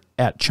Twitter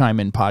at Chime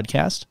In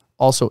Podcast,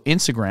 also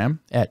Instagram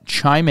at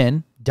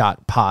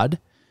chimein.pod,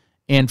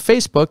 and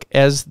Facebook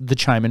as the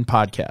Chime In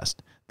Podcast.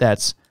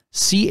 That's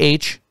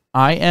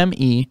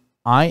CHIMEIN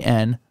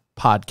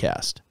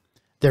Podcast.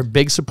 They're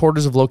big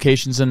supporters of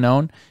Locations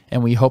Unknown,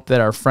 and we hope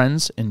that our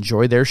friends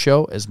enjoy their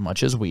show as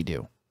much as we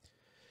do.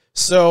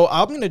 So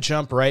I'm going to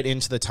jump right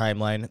into the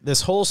timeline.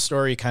 This whole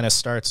story kind of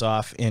starts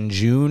off in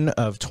June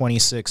of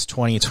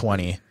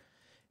 2020.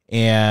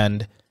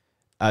 And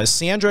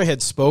Sandra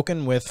had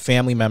spoken with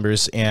family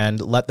members and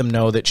let them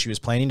know that she was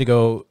planning to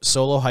go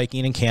solo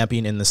hiking and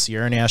camping in the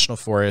Sierra National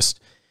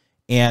Forest,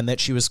 and that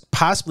she was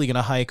possibly going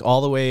to hike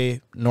all the way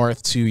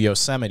north to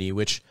Yosemite,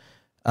 which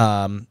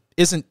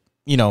isn't,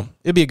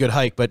 it'd be a good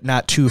hike, but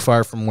not too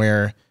far from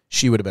where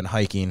she would have been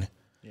hiking.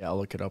 Yeah, I'll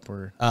look it up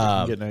where you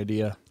can get an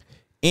idea.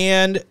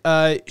 And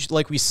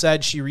like we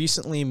said, she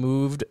recently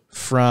moved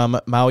from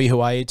Maui,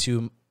 Hawaii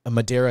to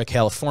Madera,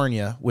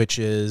 California, which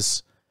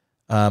is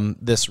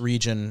this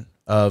region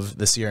of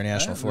the Sierra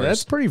National Forest.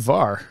 That's pretty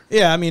far.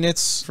 Yeah, I mean,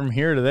 it's From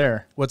here to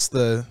there. what's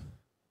the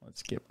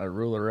Let's get my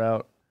ruler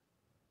out.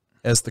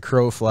 as the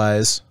crow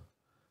flies.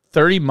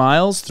 30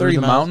 miles through 30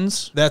 the miles.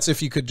 mountains. That's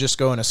if you could just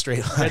go in a straight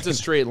line. That's a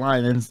straight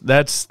line, and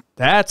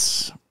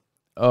that's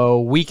a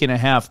week and a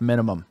half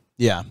minimum,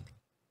 Yeah.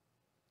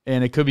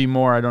 and it could be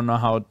more. I don't know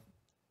how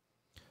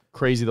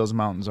crazy those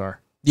mountains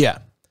are. Yeah.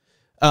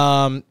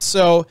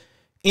 So,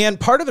 and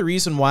part of the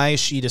reason why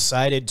she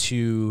decided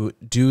to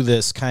do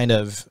this kind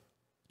of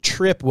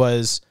trip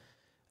was,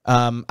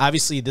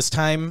 obviously this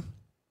time,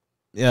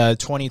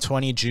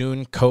 2020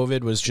 June,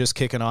 COVID was just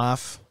kicking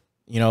off.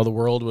 You know, the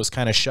world was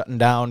kind of shutting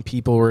down.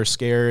 People were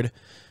scared.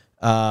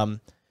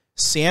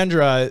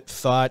 Sandra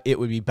thought it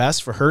would be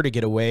best for her to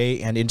get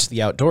away and into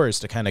the outdoors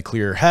to kind of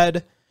clear her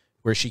head,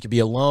 where she could be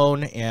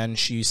alone, and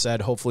she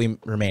said hopefully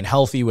remain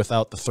healthy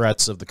without the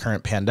threats of the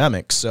current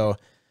pandemic. So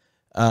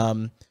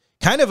kind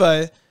of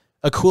a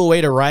cool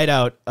way to ride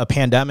out a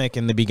pandemic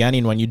in the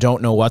beginning when you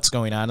don't know what's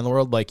going on in the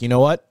world. Like, you know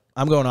what?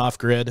 I'm going off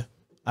grid.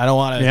 I don't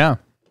want to. Yeah.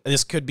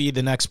 This could be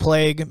the next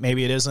plague.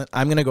 Maybe it isn't.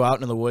 I'm going to go out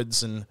into the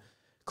woods and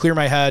clear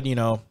my head, you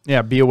know.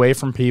 Yeah, be away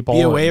from people.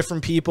 Be away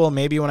from people.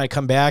 Maybe when I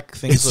come back,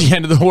 things It's the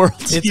end of the world.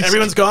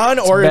 everyone's gone,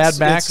 or Mad it's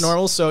Max.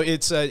 normal. So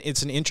it's an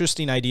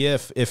interesting idea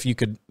if you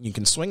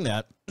can swing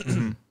that.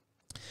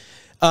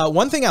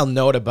 One thing I'll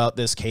note about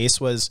this case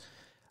was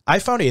I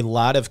found a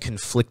lot of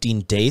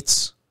conflicting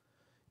dates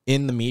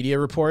in the media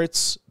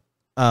reports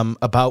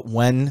about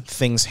when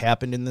things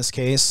happened in this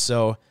case.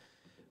 So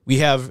we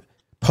have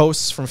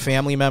posts from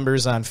family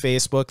members on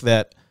Facebook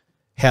that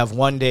have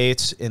one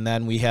date, and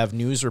then we have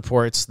news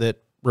reports that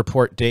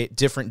report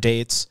different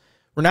dates.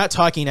 We're not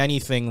talking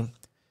anything,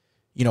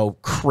 you know,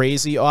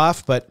 crazy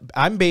off, but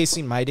I'm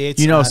basing my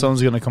dates. You know, on,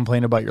 someone's going to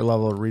complain about your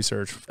level of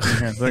research.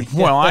 Like,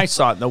 well, I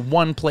saw it in the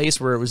one place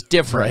where it was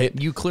different.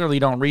 Right. You clearly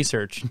don't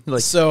research.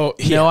 Like, so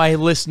you know, I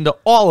listened to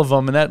all of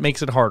them, and that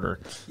makes it harder.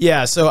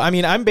 yeah. So I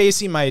mean, I'm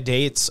basing my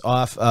dates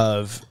off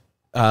of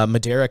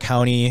Madera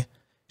County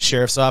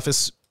Sheriff's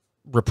Office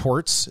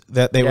reports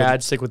that they would.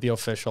 I'd stick with the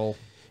official.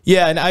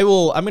 Yeah, and I'm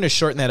going to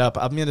shorten that up.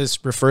 I'm going to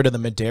refer to the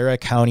Madera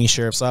County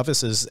Sheriff's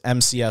Office as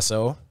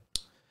MCSO,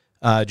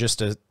 just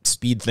to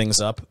speed things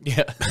up.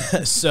 Yeah.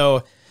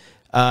 So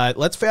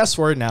let's fast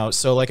forward now.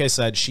 So like I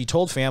said, she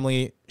told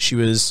family she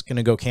was going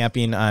to go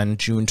camping on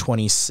June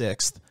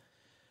 26th.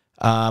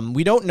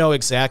 We don't know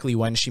exactly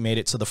when she made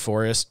it to the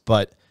forest,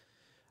 but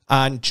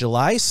on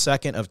July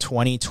 2nd of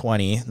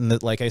 2020,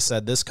 and like I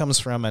said, this comes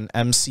from an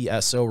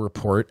MCSO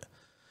report,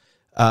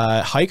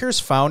 hikers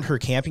found her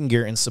camping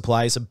gear and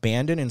supplies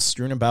abandoned and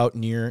strewn about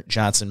near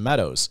Johnson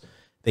Meadows.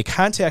 They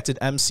contacted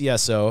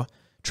MCSO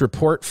to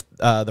report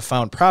the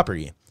found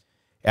property.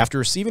 After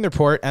receiving the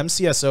report,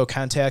 MCSO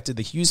contacted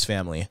the Hughes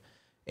family,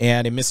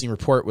 and a missing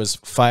report was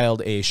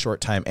filed a short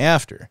time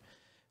after.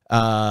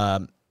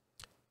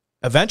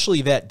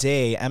 Eventually that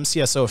day,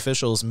 MCSO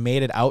officials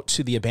made it out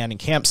to the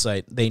abandoned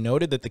campsite. They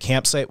noted that the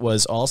campsite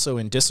was also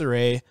in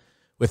disarray,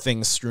 with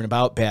things strewn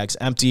about, bags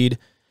emptied,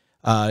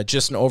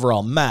 just an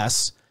overall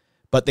mess.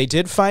 But they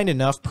did find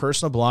enough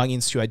personal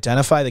belongings to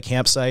identify the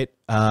campsite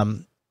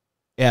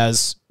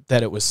as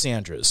that it was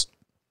Sandra's.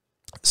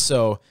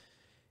 So,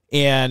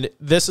 and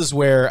this is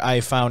where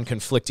I found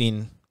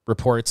conflicting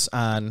reports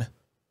on,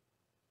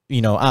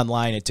 you know,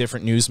 online at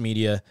different news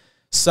media.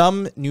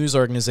 Some news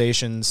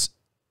organizations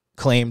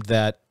claimed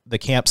that the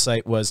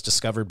campsite was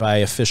discovered by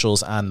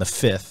officials on the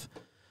 5th.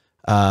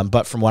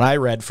 But from what I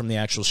read from the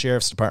actual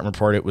Sheriff's Department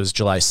report, it was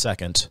July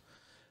 2nd.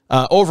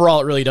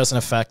 Overall, it really doesn't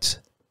affect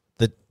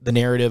the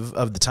narrative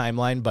of the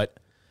timeline, but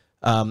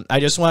I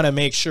just want to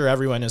make sure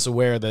everyone is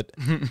aware that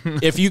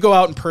if you go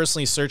out and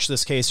personally search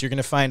this case, you're going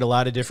to find a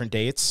lot of different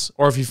dates.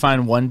 Or if you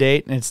find one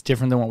date and it's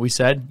different than what we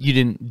said, you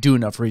didn't do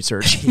enough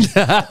research.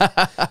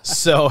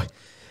 So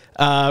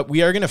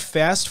we are going to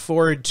fast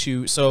forward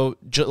to, so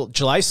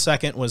July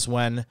 2nd was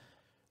when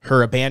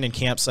her abandoned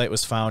campsite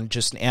was found,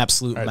 just an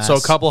absolute mess. So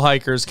a couple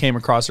hikers came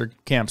across her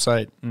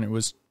campsite, and it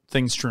was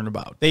things strewn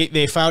about.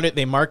 They found it.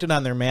 They marked it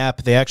on their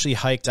map. They actually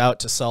hiked out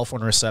to cell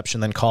phone reception,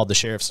 then called the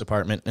Sheriff's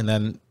Department, and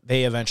then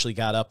they eventually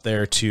got up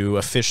there to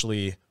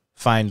officially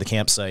find the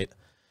campsite.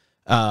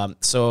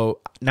 So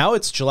now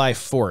it's July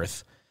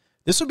 4th.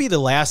 This would be the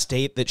last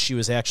date that she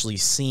was actually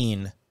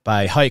seen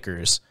by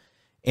hikers.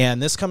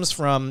 And this comes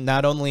from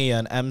not only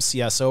an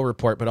MCSO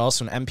report, but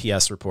also an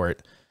MPS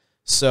report.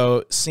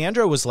 So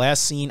Sandra was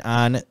last seen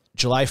on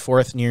July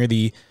 4th near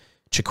the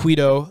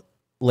Chiquito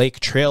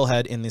Lake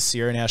Trailhead in the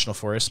Sierra National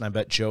Forest. And I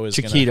bet Joe is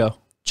Chiquito.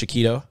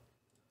 Chiquito?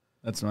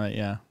 That's right,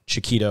 yeah.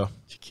 Chiquito.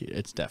 Chiquito.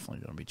 It's definitely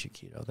going to be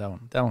Chiquito.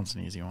 That one's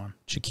an easy one.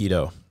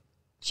 Chiquito.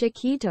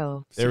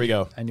 Chiquito. There we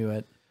go. I knew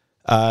it.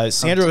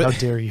 Sandra. How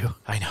dare you?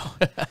 I know.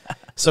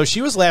 So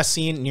she was last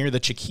seen near the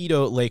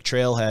Chiquito Lake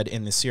Trailhead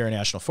in the Sierra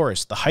National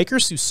Forest. The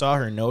hikers who saw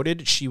her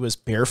noted she was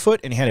barefoot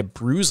and had a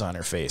bruise on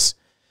her face.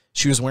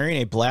 She was wearing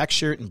a black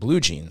shirt and blue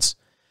jeans.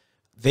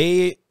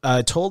 They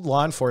told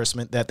law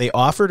enforcement that they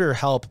offered her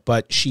help,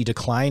 but she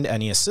declined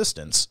any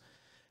assistance.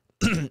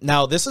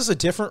 Now, this is a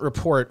different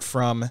report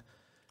from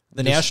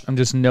the national. I'm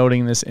just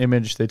noting this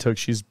image they took.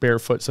 She's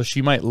barefoot, so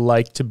she might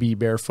like to be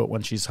barefoot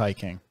when she's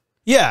hiking.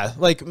 Yeah,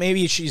 like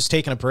maybe she's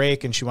taking a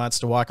break and she wants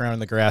to walk around in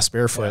the grass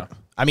barefoot. Yeah.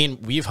 I mean,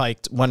 we've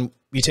hiked. When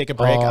we take a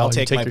break, I'll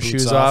take my boots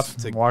shoes off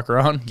to walk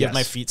around, give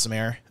my feet some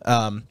air.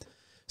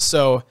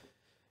 So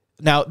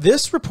now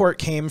this report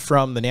came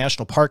from the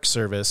National Park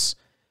Service.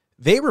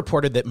 They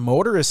reported that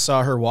motorists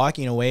saw her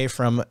walking away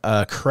from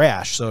a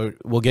crash. So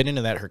we'll get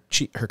into that.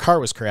 Her car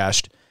was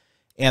crashed,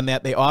 and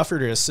that they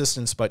offered her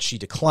assistance, but she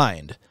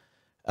declined.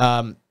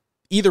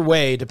 Either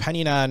way,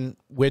 depending on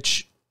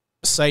which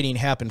sighting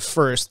happened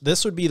first,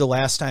 this would be the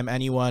last time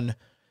anyone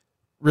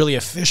really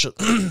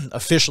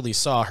officially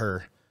saw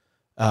her.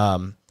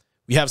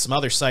 We have some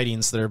other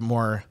sightings that are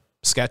more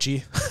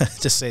sketchy,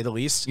 to say the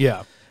least.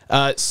 Yeah.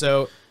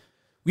 So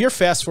we are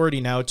fast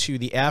forwarding now to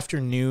the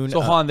afternoon.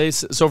 So, hold on.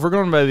 So if we're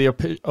going by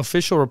the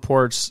official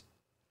reports,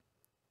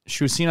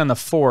 she was seen on the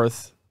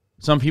 4th.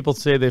 Some people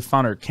say they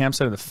found her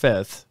campsite on the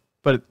 5th,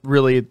 but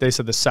really they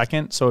said the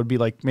 2nd. So it'd be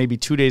like maybe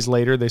 2 days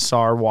later they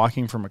saw her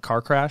walking from a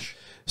car crash.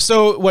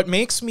 So what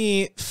makes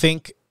me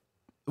think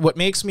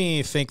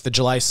the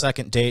July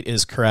 2nd date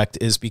is correct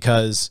is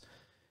because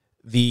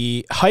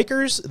the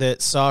hikers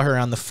that saw her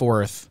on the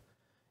 4th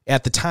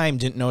at the time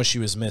didn't know she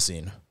was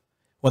missing.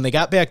 When they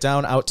got back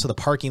down out to the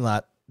parking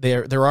lot,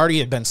 there already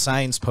had been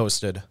signs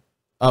posted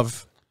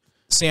of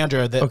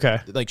Sandra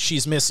that like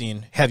she's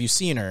missing. Have you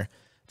seen her?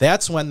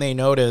 That's when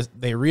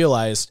they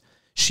realized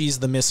she's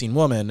the missing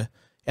woman,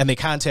 and they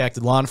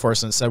contacted law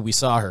enforcement and said we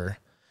saw her.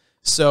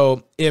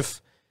 So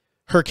if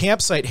her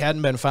campsite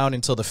hadn't been found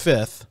until the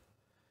 5th,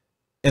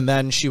 and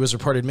then she was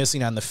reported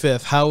missing on the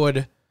 5th, how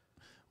would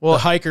the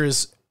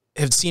hikers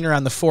have seen her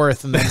on the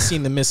 4th and then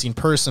seen the missing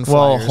person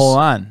flyers? Well, hold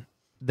on.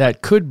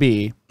 That could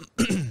be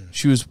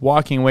she was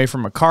walking away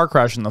from a car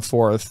crash on the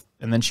 4th,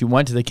 and then she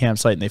went to the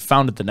campsite and they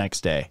found it the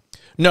next day.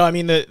 No, I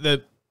mean,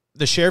 the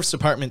sheriff's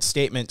department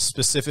statement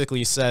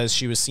specifically says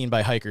she was seen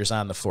by hikers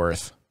on the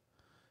 4th.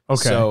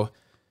 Okay. So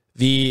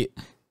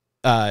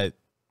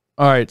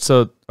all right.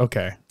 So,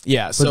 okay.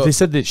 Yeah. But so they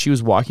said that she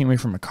was walking away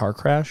from a car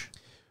crash?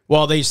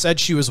 Well, they said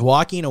she was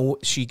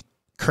she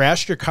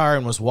crashed her car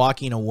and was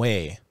walking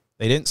away.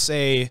 They didn't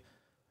say.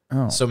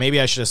 Oh. So maybe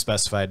I should have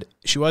specified.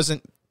 She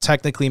wasn't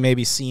technically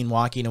maybe seen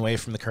walking away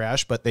from the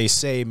crash, but they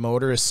say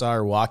motorists saw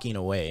her walking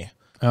away.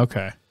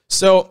 Okay.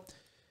 So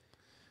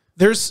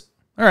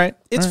all right.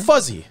 It's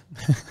fuzzy,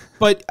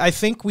 but I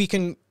think we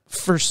can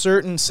for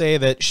certain say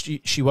that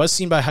she was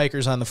seen by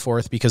hikers on the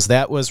 4th because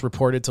that was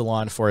reported to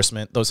law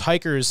enforcement. Those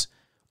hikers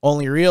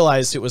only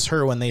realized it was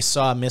her when they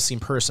saw missing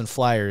person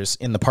flyers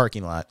in the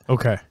parking lot.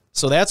 Okay.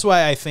 So that's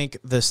why I think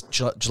this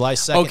July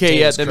 2nd. Okay,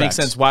 yeah, that makes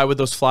sense. Why would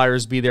those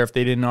flyers be there if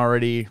they didn't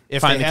already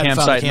find the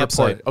campsite and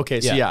report?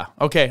 Okay, so yeah.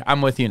 Okay,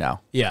 I'm with you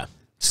now. Yeah.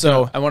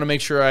 So I want to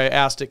make sure I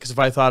asked it because if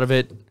I thought of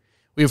it,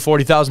 we have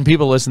 40,000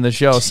 people listen to the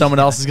show. Someone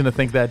else is going to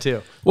think that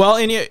too. Well,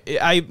 and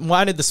I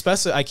wanted to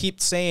specify. I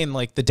keep saying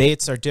like the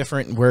dates are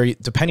different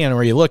depending on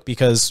where you look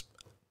because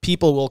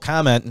people will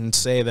comment and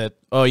say that,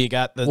 oh, you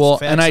got the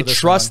facts and I of this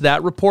trust one.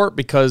 that report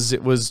because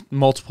it was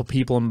multiple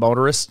people and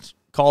motorists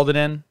called it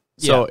in.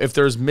 So if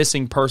there's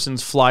missing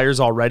persons flyers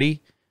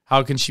already,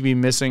 how can she be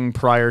missing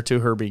prior to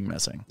her being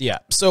missing? Yeah.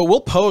 So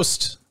we'll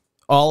post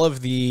all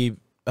of the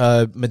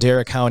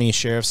Madera County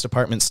Sheriff's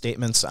Department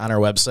statements on our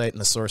website in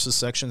the sources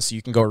section so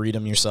you can go read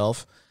them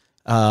yourself.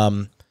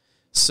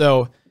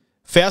 So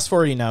fast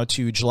forwarding now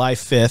to July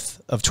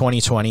 5th of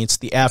 2020. It's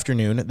the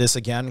afternoon. This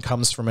again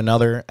comes from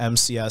another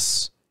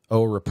MCSO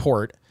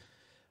report.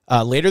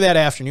 Later that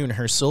afternoon,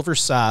 her silver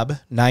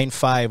Saab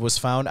 9.5 was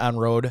found on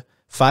road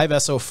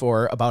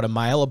 5SO4 about a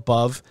mile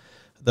above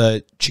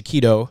the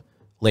Chiquito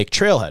Lake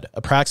trailhead,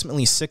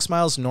 approximately 6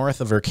 miles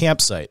north of her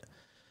campsite.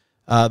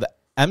 The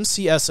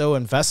MCSO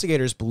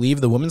investigators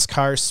believe the woman's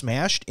car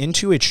smashed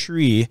into a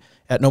tree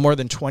at no more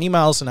than 20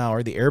 miles an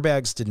hour. The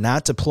airbags did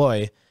not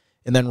deploy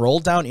and then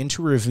rolled down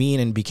into a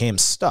ravine and became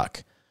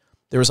stuck.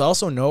 There was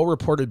also no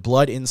reported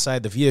blood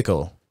inside the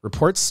vehicle.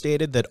 Reports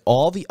stated that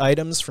all the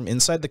items from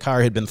inside the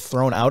car had been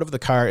thrown out of the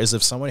car as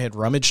if someone had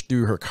rummaged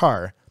through her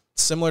car,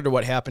 similar to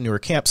what happened to her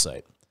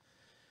campsite.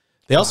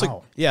 They also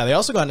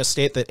go on to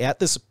state that at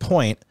this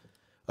point,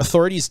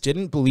 authorities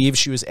didn't believe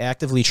she was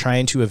actively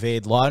trying to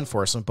evade law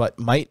enforcement, but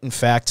might in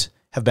fact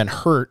have been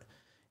hurt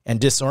and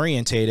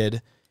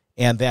disorientated,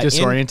 and that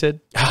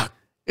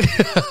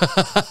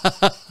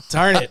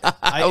darn it!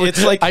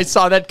 It's like I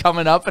saw that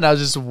coming up, and I was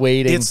just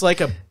waiting. It's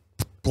like a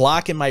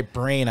block in my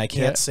brain. I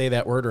can't say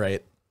that word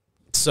right.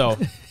 So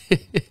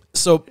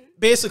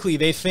basically,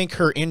 they think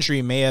her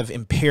injury may have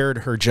impaired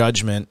her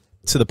judgment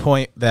to the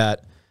point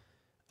that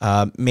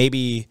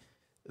maybe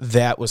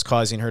that was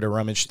causing her to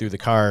rummage through the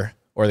car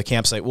or the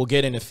campsite. We'll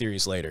get into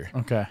theories later.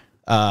 Okay.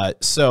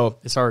 So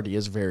this already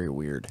is very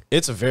weird.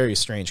 It's a very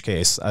strange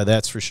case,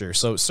 that's for sure.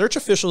 So search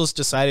officials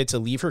decided to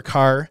leave her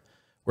car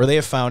where they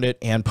have found it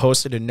and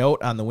posted a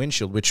note on the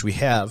windshield, which we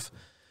have,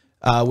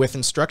 with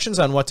instructions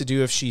on what to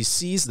do if she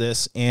sees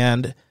this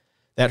and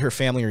that her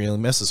family really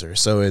misses her.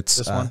 So it's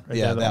this one,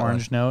 the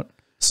orange note.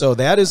 So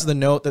that is the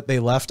note that they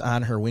left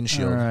on her All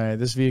windshield. right.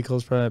 This vehicle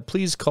is probably.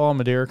 Please call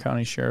Madera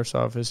County Sheriff's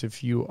Office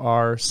if you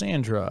are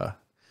Sandra.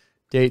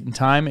 Date and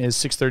time is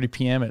 6:30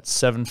 p.m. at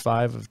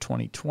 7/5 of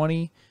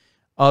 2020.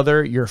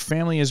 Other, your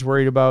family is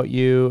worried about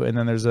you, and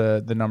then there's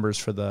the numbers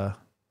for the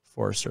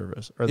Forest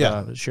Service or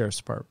the Sheriff's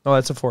Department. Oh,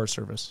 that's a Forest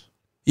Service.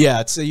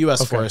 Yeah, it's a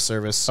U.S. Forest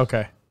Service.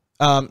 Okay.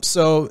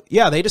 So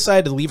yeah, they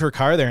decided to leave her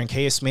car there in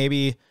case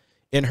maybe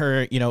in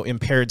her,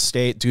 impaired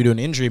state due to an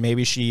injury,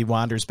 maybe she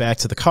wanders back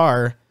to the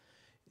car.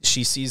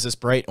 She sees this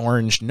bright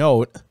orange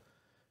note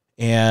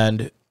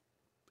and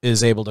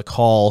is able to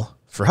call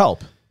for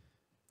help.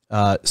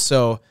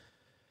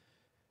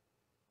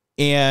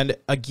 And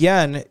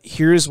again,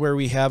 here's where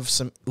we have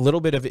some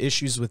little bit of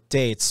issues with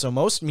dates. So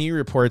most media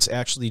reports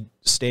actually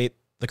state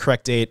the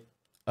correct date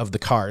of the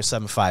car,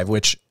 7/5,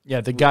 which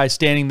the guy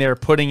standing there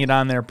putting it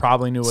on there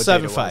probably knew what date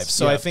it was. 7/5.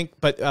 So I think,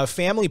 but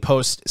family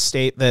posts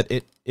state that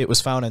it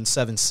was found on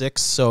 7/6.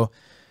 So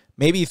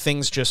maybe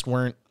things just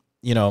weren't,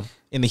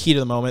 in the heat of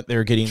the moment, they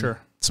were getting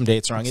some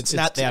dates wrong. It's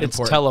not that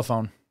important. It's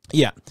telephone.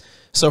 Yeah.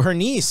 So her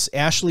niece,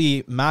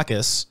 Ashley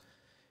Makis,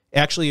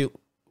 actually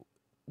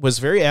was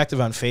very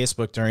active on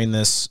Facebook during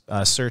this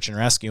search and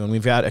rescue, and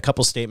we've got a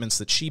couple statements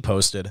that she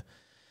posted.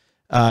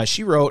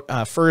 She wrote,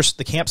 first,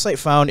 the campsite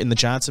found in the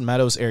Johnson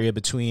Meadows area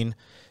between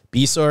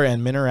Besor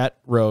and Minaret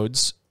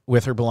Roads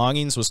with her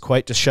belongings was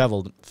quite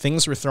disheveled.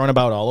 Things were thrown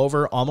about all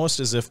over, almost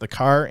as if the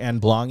car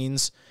and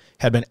belongings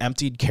had been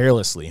emptied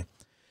carelessly.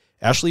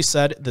 Ashley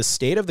said the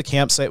state of the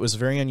campsite was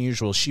very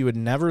unusual. She would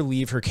never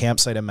leave her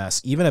campsite a mess.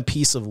 Even a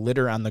piece of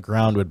litter on the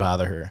ground would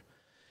bother her.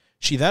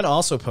 She then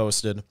also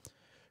posted,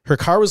 her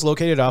car was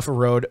located off of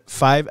road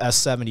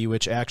 5S70,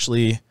 which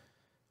actually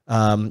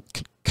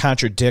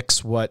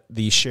contradicts what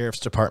the sheriff's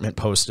department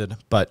posted,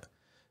 but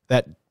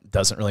that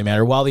doesn't really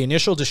matter. While the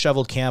initial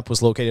disheveled camp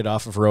was located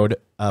off of road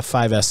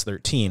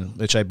 5S13,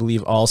 which I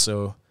believe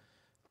also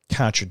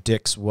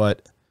contradicts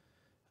what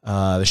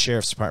the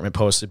sheriff's department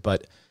posted,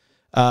 but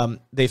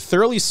they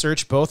thoroughly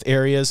searched both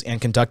areas and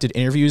conducted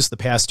interviews the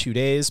past 2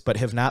 days, but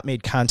have not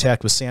made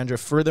contact with Sandra.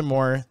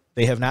 Furthermore,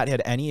 they have not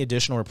had any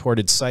additional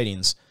reported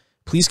sightings.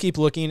 Please keep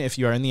looking if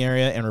you are in the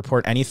area and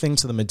report anything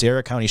to the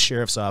Madera County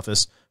Sheriff's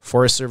Office,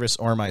 Forest Service,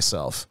 or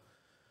myself.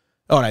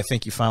 Oh, and I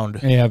think you found...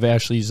 I have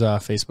Ashley's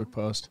Facebook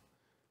post.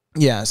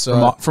 Yeah,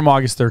 so... From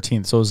August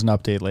 13th, so it was an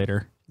update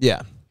later.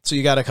 Yeah, so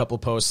you got a couple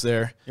posts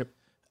there. Yep.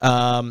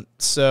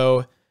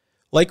 So,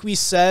 like we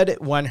said,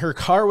 when her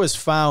car was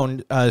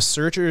found,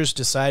 searchers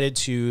decided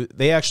to...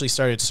 They actually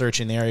started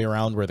searching the area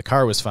around where the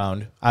car was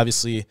found.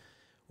 Obviously,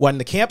 when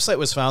the campsite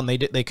was found,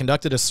 they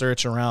conducted a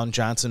search around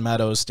Johnson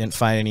Meadows, didn't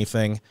find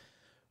anything.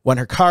 When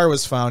her car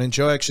was found, and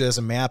Joe actually has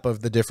a map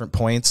of the different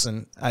points,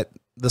 and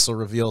this will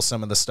reveal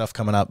some of the stuff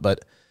coming up,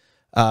 but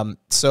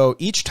so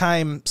each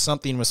time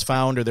something was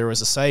found or there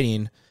was a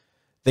sighting,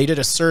 they did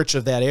a search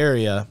of that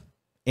area,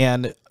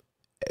 and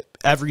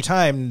every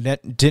time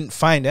didn't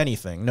find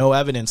anything, no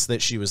evidence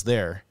that she was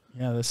there.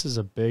 Yeah, this is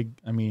a big,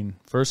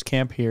 first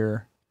camp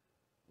here,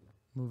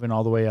 moving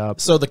all the way up.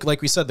 So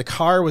like we said, the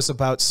car was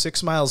about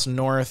 6 miles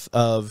north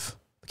of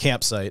the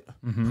campsite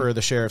per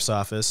the sheriff's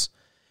office.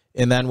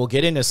 And then we'll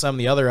get into some of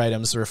the other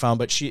items that were found,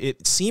 but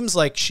it seems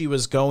like she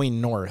was going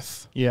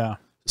north. Yeah.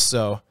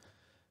 So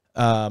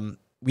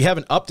we have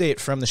an update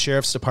from the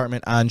Sheriff's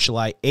Department on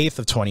July 8th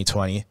of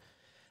 2020.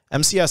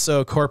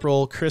 MCSO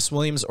Corporal Chris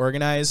Williams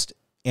organized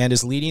and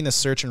is leading the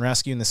search and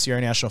rescue in the Sierra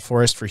National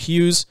Forest for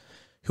Hughes,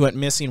 who went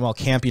missing while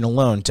camping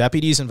alone.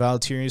 Deputies and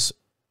volunteers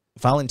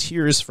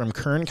from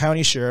Kern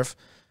County Sheriff,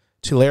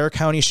 Tulare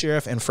County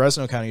Sheriff, and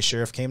Fresno County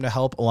Sheriff came to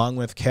help along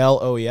with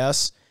Cal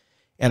OES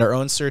and our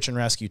own search and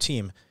rescue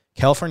team.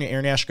 California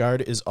Air National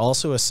Guard is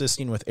also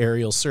assisting with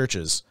aerial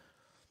searches.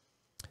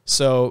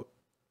 So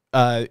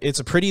it's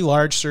a pretty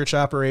large search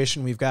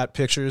operation. We've got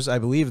pictures. I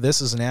believe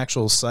this is an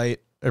actual site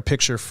or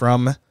picture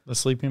from the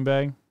sleeping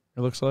bag,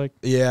 it looks like.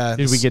 Yeah.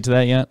 Did we get to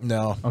that yet?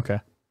 No.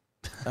 Okay.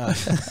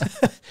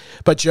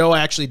 But Joe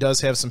actually does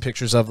have some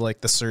pictures of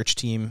like the search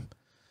team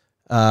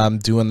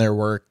doing their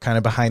work, kind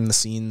of behind the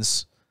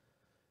scenes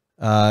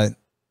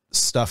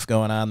stuff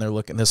going on. They're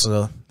looking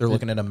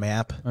at a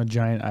map, a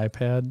giant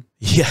iPad.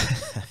 Yeah.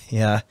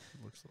 Yeah.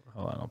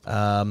 Hold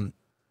on,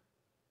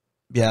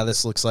 yeah,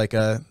 this looks like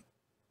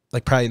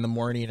probably in the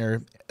morning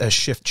or a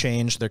shift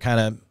change. They're kind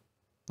of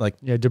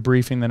like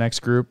debriefing the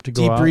next group to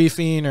go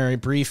debriefing or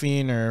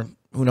briefing or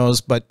who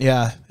knows, but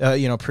yeah,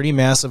 pretty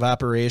massive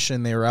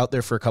operation. They were out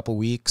there for a couple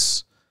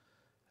weeks.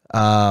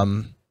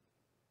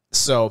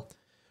 So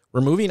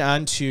we're moving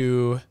on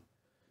to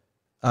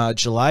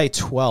July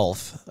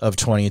 12th of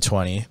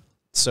 2020.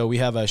 So we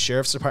have a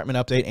Sheriff's Department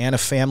update and a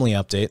family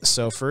update.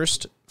 So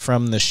first,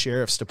 from the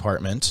Sheriff's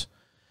Department,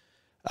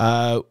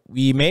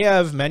 we may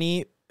have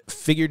many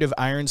figurative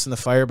irons in the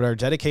fire, but our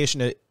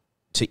dedication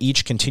to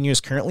each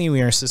continues. Currently,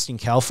 we are assisting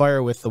CAL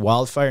FIRE with the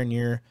wildfire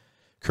near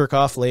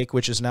Kirkhoff Lake,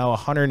 which is now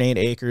 108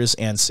 acres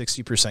and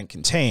 60%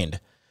 contained.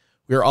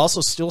 We are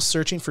also still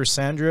searching for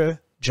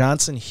Sandra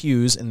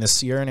Johnsen-Hughes in the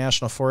Sierra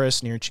National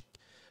Forest near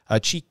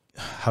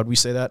how do we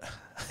say that?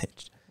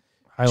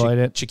 Highlight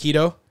it.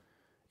 Chiquito?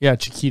 Yeah,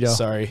 Chiquito.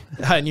 Sorry.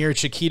 Near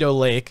Chiquito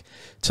Lake,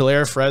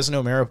 Tulare,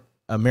 Fresno,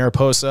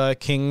 Mariposa,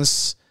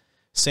 Kings,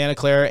 Santa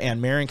Clara,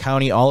 and Marin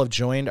County all have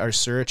joined our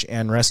search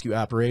and rescue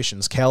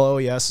operations. Cal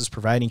OES is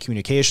providing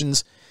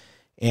communications,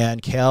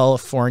 and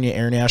California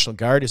Air National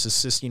Guard is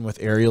assisting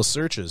with aerial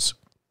searches.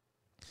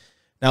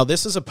 Now,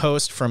 this is a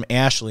post from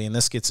Ashley, and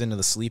this gets into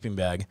the sleeping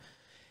bag.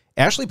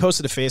 Ashley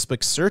posted to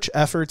Facebook, search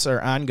efforts are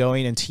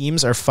ongoing, and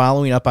teams are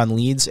following up on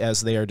leads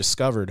as they are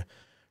discovered.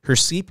 Her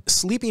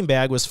sleeping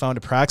bag was found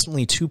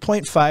approximately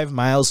 2.5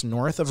 miles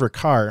north of her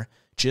car,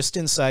 just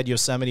inside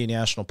Yosemite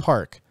National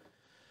Park.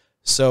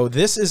 So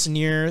this is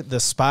near the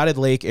Spotted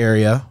Lake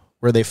area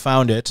where they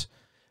found it.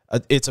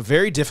 It's a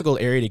very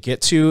difficult area to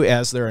get to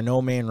as there are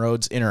no main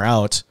roads in or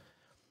out.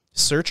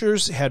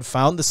 Searchers had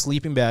found the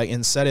sleeping bag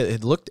and said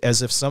it looked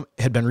as if some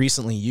had been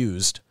recently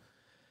used.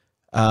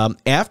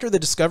 After the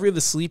discovery of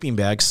the sleeping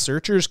bag,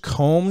 searchers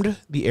combed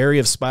the area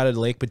of Spotted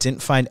Lake but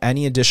didn't find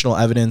any additional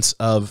evidence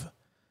of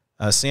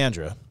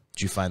Sandra.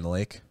 Did you find the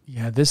lake?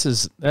 Yeah,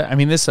 this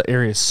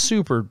area is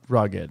super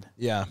rugged.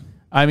 Yeah.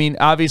 I mean,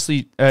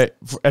 obviously, at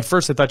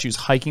first I thought she was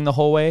hiking the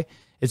whole way.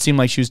 It seemed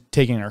like she was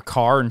taking her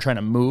car and trying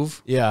to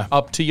move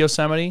up to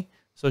Yosemite.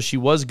 So she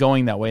was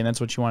going that way, and that's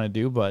what she wanted to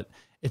do. But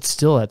it's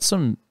still at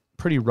some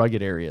pretty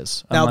rugged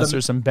areas. Unless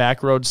there's some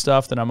back road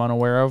stuff that I'm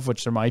unaware of,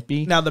 which there might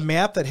be. Now, the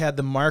map that had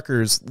the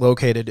markers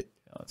located,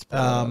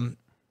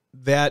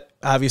 that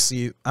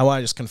obviously, I want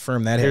to just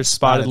confirm that. Here's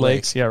Spotted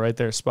Lakes. Yeah, right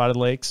there, Spotted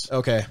Lakes.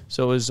 Okay.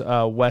 So it was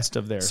west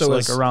of there. So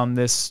like around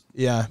this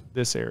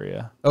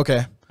area.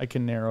 Okay. I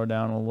can narrow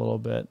down a little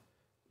bit.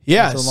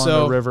 Yeah. Along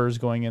the rivers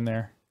going in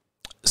there.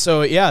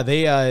 So yeah,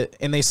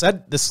 they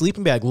said the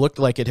sleeping bag looked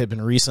like it had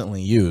been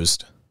recently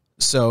used.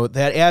 So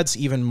that adds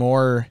even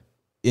more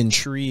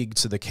intrigue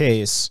to the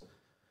case.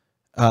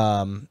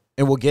 And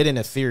we'll get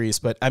into theories,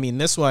 but I mean,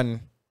 this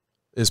one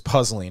is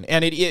puzzling.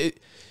 And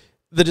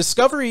the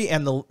discovery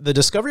and the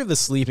discovery of the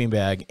sleeping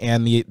bag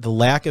and the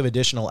lack of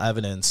additional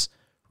evidence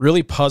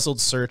really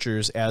puzzled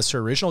searchers as her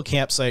original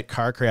campsite,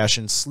 car crash,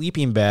 and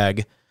sleeping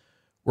bag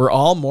were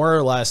all more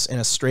or less in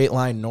a straight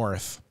line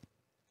north.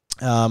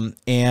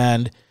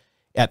 And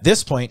at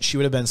this point, she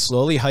would have been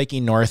slowly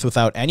hiking north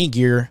without any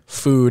gear,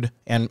 food,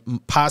 and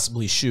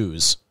possibly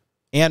shoes,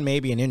 and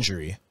maybe an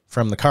injury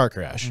from the car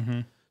crash.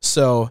 Mm-hmm.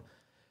 So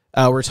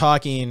we're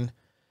talking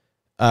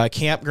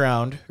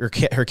campground, or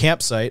her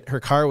campsite. Her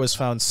car was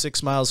found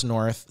 6 miles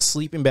north.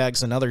 Sleeping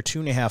bag's another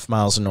 2.5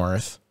 miles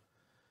north.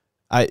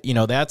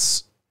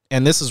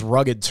 And this is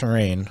rugged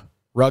terrain,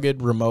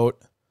 rugged, remote,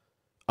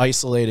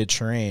 isolated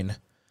terrain.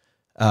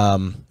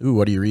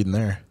 What are you reading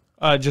there?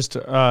 Just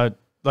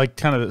like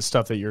kind of the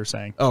stuff that you're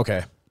saying.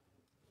 Okay.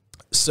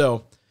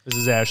 So this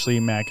is Ashley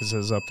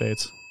Mackis's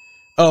updates.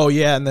 Oh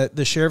yeah, and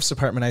the sheriff's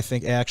department, I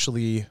think,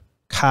 actually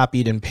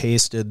copied and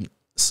pasted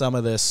some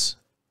of this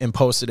and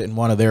posted it in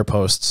one of their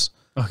posts.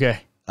 Okay.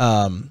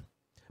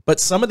 But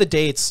some of the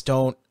dates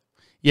don't.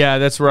 Yeah,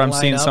 that's where I'm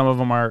seeing some of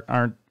them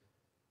aren't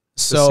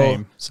the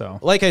same. So,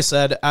 like I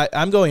said,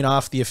 I'm going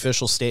off the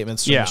official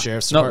statements from the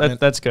sheriff's department.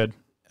 That's good.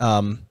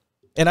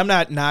 And I'm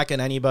not knocking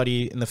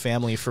anybody in the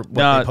family for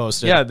what they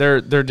posted. Yeah,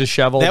 they're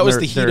disheveled. That was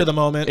the heat of the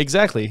moment.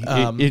 Exactly.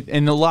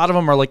 And a lot of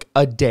them are like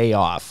a day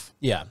off.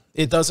 Yeah.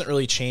 It doesn't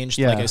really change,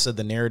 like I said,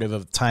 the narrative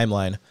of the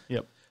timeline.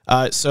 Yep.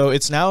 So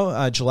it's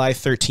now July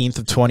 13th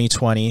of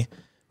 2020.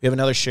 We have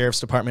another sheriff's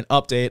department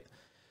update.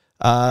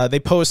 They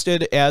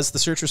posted, as the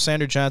search for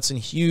Sandra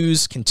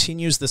Johnsen-Hughes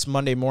continues this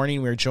Monday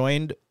morning, we're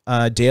joined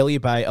daily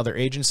by other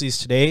agencies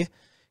today.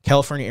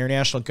 California Air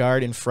National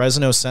Guard in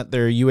Fresno sent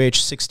their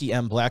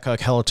UH-60M Blackhawk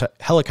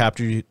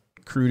helicopter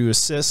crew to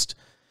assist.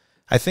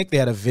 I think they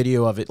had a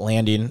video of it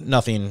landing.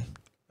 Nothing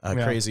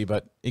crazy,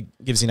 but it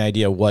gives you an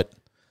idea what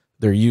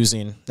they're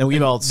using. And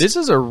this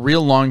is a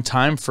real long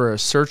time for a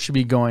search to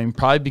be going,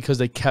 probably because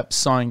they kept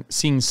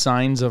seeing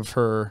signs of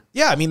her.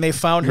 Yeah, I mean, they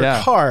found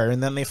her car,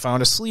 and then they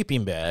found a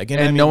sleeping bag.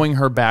 And knowing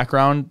her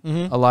background,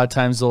 a lot of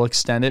times they'll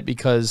extend it,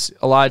 because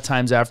a lot of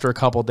times after a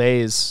couple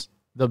days,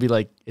 they'll be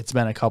like, it's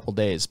been a couple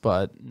days,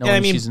 but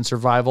knowing she's in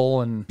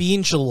survival and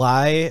being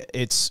July,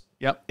 it's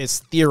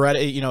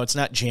theoretical. It's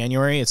not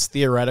January. It's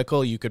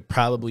theoretical. You could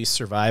probably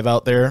survive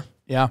out there.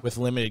 Yeah, with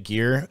limited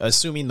gear,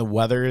 assuming the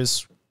weather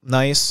is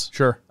nice.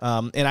 Sure.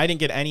 And I didn't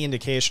get any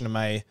indication of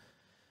my.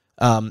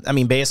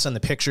 Based on the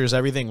pictures,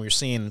 everything we're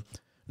seeing,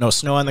 no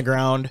snow on the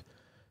ground.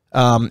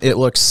 It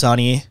looks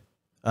sunny.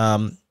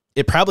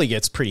 It probably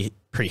gets pretty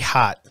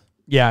hot.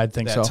 Yeah, I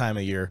think that time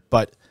of year,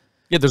 but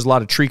there's a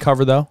lot of tree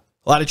cover though.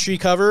 A lot of tree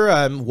cover,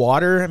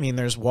 water. I mean,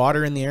 there's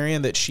water in the area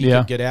that she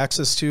could get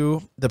access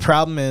to. The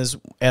problem is,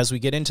 as we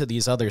get into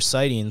these other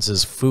sightings,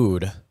 is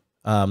food.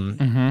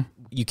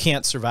 You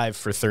can't survive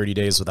for 30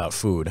 days without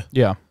food.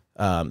 Yeah.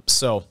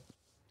 So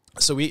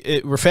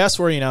we're fast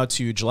forwarding now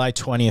to July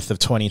 20th of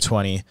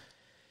 2020.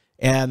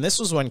 And this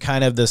was when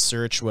kind of the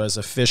search was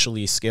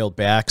officially scaled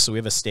back. So we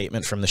have a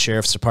statement from the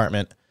sheriff's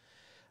department.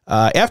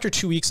 After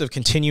 2 weeks of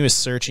continuous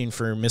searching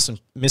for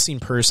missing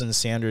person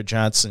Sandra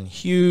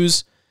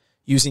Johnsen-Hughes,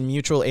 using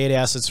mutual aid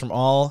assets from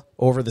all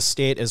over the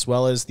state, as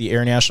well as the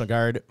Air National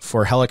Guard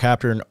for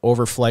helicopter and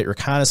overflight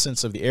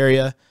reconnaissance of the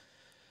area.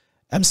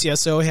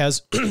 MCSO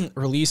has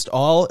released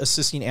all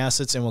assisting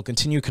assets and will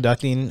continue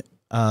conducting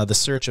the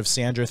search of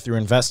Sandra through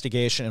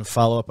investigation and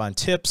follow-up on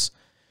tips.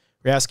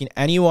 We're asking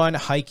anyone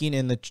hiking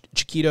in the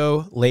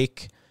Chiquito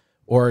Lake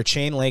or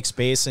Chain Lakes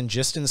Basin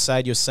just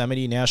inside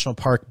Yosemite National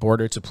Park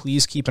border to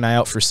please keep an eye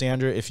out for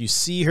Sandra. If you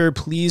see her,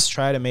 please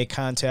try to make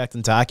contact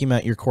and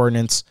document your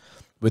coordinates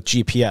with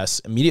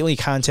GPS. Immediately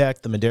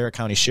contact the Madera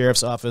County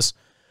Sheriff's Office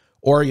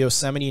or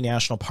Yosemite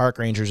National Park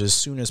Rangers as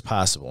soon as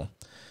possible.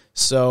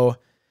 So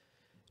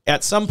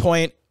at some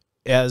point,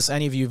 as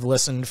any of you have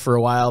listened for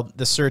a while,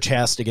 the search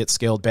has to get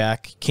scaled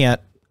back. Can't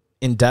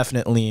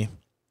indefinitely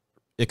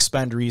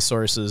expend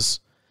resources.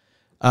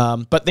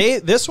 But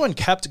this one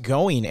kept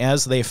going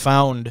as they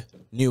found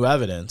new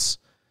evidence.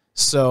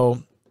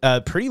 So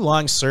a pretty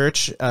long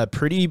search, a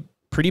pretty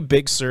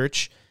big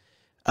search.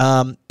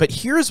 But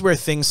here's where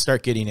things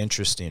start getting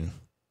interesting.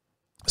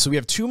 So we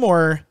have two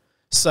more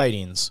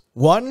sightings.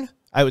 One,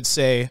 I would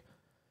say,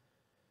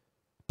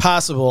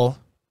 possible,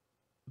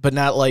 but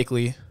not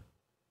likely.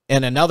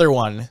 And another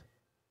one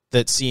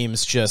that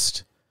seems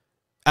just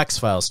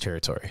X-Files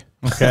territory.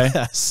 Okay.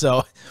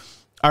 So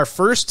our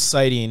first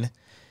sighting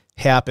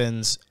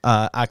happens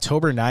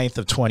October 9th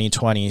of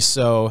 2020.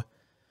 So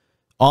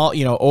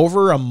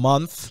over a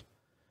month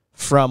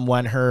from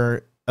when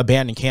her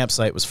abandoned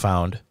campsite was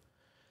found.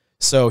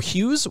 So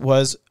Hughes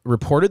was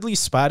reportedly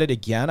spotted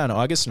again on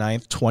August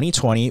 9th,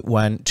 2020,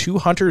 when two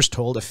hunters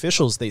told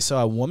officials they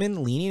saw a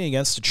woman leaning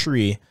against a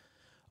tree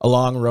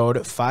along Road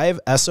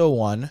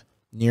 5SO1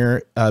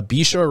 near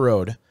Bishore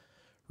Road.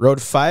 Road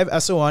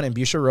 5SO1 and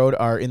Bishore Road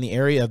are in the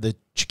area of the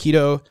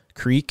Chiquito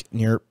Creek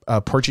near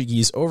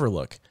Portuguese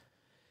Overlook.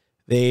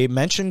 They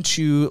mentioned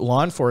to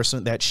law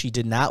enforcement that she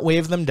did not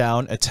wave them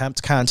down,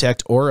 attempt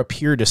contact, or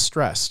appear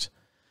distressed.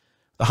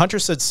 The hunter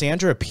said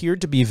Sandra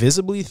appeared to be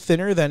visibly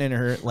thinner than in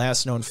her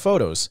last known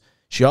photos.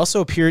 She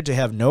also appeared to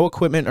have no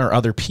equipment or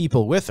other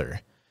people with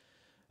her.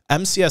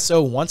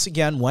 MCSO once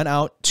again went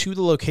out to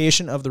the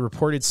location of the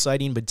reported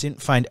sighting but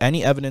didn't find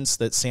any evidence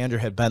that Sandra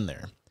had been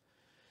there.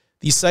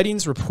 These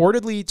sightings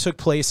reportedly took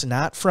place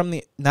not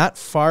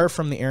far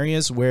from the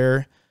areas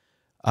where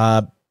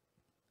burned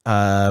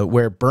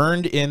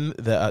in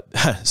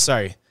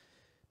the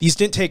these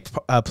didn't take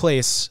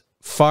place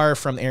far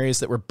from areas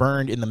that were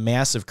burned in the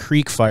massive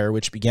creek fire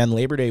which began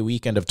Labor Day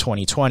weekend of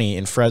 2020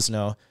 in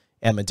Fresno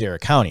and Madera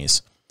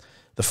counties.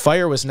 The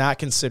fire was not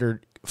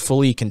considered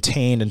fully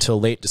contained until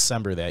late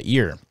December that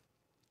year.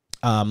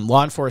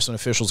 Law enforcement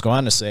officials go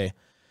on to say,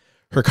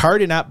 her car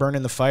did not burn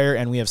in the fire,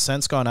 and we have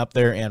since gone up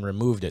there and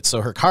removed it.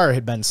 So her car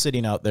had been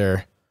sitting out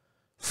there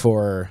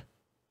for,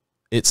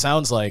 it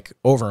sounds like,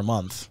 over a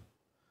month,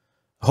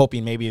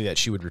 hoping maybe that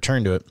she would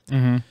return to it.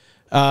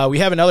 Mm-hmm. We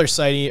have another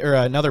sighting, or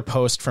another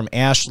post from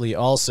Ashley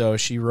also.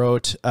 She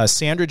wrote,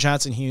 Sandra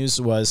Johnsen-Hughes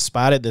was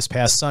spotted this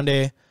past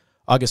Sunday,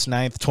 August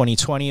 9th,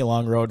 2020,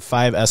 along Road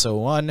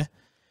 5SO1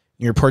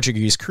 near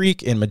Portuguese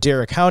Creek in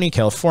Madera County,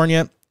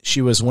 California.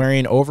 She was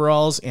wearing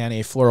overalls and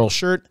a floral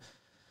shirt.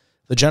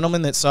 The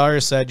gentleman that saw her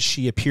said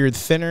she appeared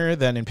thinner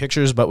than in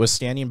pictures, but was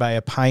standing by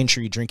a pine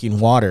tree drinking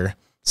water.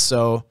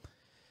 So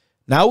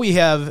now we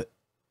have,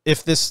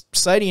 if this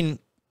sighting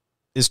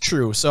is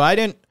true, so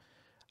I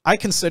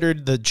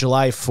considered the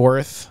July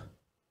 4th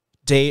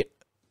date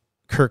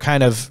her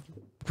kind of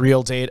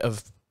real date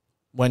of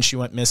when she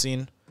went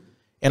missing.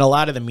 And a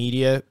lot of the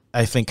media,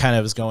 I think, kind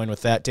of is going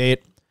with that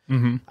date.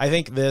 Mm-hmm. I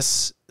think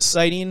this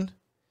sighting,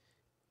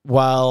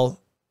 while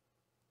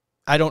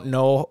I don't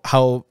know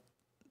how,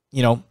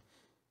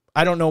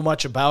 I don't know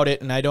much about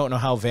it, and I don't know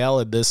how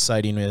valid this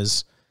sighting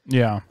is.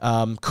 Yeah.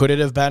 Could it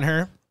have been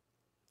her?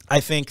 I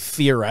think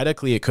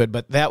theoretically it could,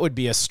 but that would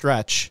be a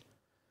stretch.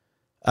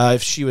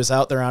 If she was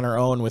out there on her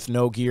own with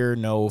no gear,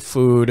 no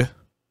food,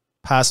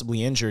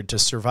 possibly injured, to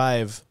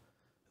survive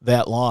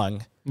that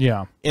long.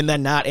 Yeah. And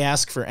then not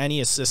ask for any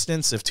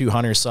assistance if two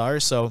hunters saw her.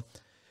 So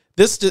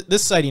this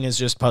sighting is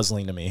just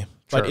puzzling to me.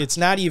 But it's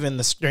not even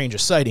the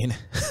strangest sighting.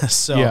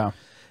 So yeah.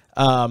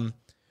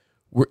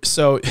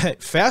 So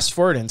fast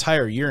forward an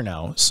entire year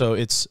now. So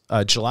it's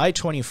July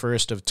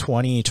 21st of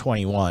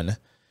 2021.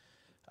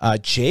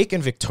 Jake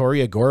and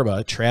Victoria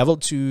Gorba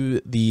traveled to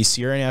the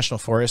Sierra National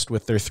Forest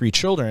with their 3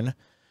 children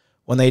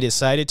when they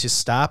decided to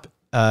stop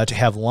to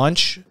have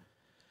lunch.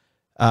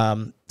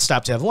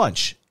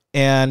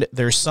 And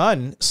their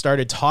son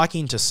started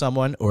talking to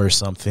someone or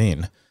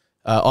something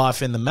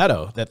off in the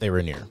meadow that they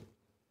were near.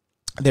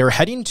 They were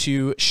heading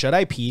to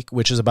Shoutout Peak,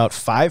 which is about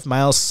 5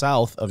 miles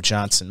south of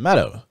Johnson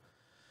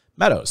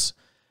Meadows.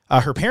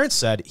 Her parents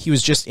said he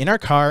was just in our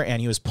car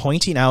and he was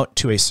pointing out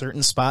to a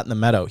certain spot in the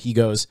meadow. He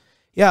goes,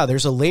 yeah,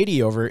 there's a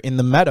lady over in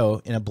the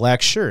meadow in a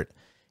black shirt.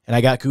 And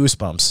I got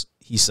goosebumps,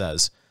 he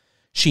says.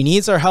 She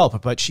needs our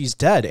help, but she's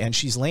dead and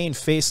she's laying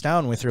face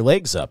down with her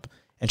legs up.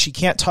 And she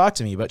can't talk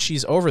to me, but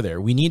she's over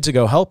there. We need to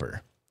go help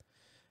her.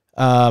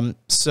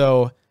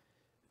 So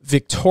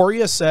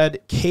Victoria said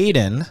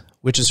Caden,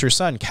 which is her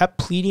son, kept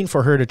pleading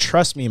for her to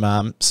trust me,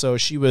 Mom. So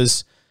she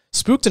was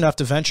spooked enough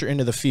to venture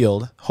into the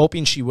field,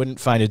 hoping she wouldn't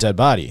find a dead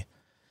body,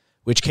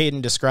 which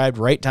Caden described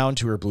right down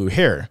to her blue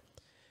hair.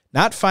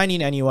 Not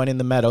finding anyone in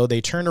the meadow,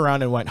 they turned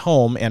around and went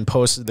home and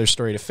posted their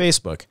story to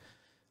Facebook.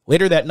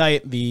 Later that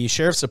night, the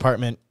sheriff's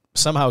department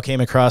somehow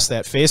came across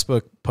that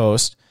Facebook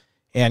post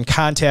and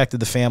contacted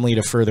the family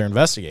to further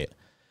investigate,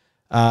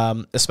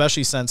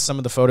 especially since some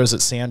of the photos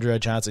that Sandra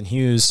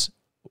Johnsen-Hughes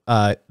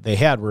they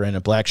had were in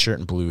a black shirt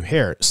and blue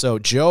hair. So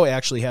Joe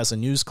actually has a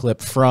news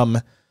clip from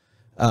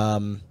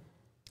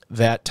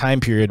that time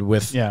period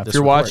with if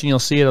you're watching, you'll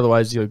see it.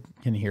 Otherwise, you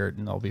can hear it,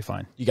 and it'll be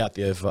fine. You got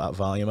the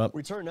volume up?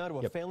 Return now to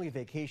a family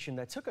vacation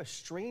that took a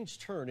strange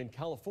turn in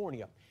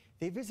California.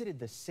 They visited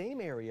the same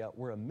area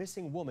where a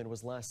missing woman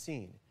was last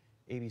seen.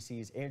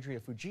 ABC's Andrea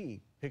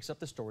Fuji picks up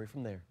the story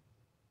from there.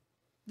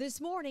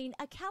 This morning,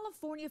 a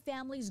California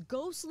family's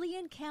ghostly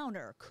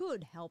encounter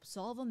could help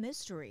solve a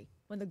mystery.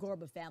 When the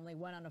Gorba family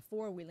went on a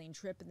four-wheeling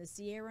trip in the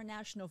Sierra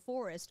National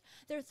Forest,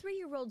 their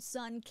 3-year-old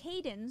son,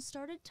 Caden,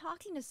 started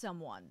talking to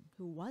someone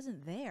who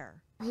wasn't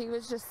there. He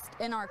was just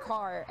in our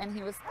car, and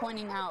he was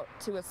pointing out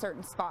to a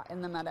certain spot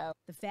in the meadow.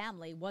 The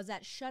family was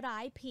at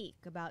Shoutout Peak,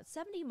 about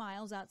 70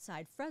 miles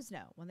outside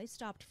Fresno, when they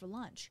stopped for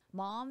lunch.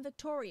 Mom,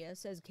 Victoria,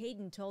 says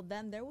Caden told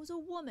them there was a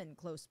woman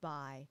close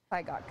by.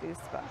 I got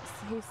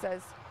goosebumps. He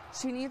says,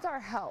 she needs our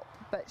help,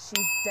 but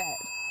she's dead.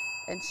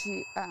 And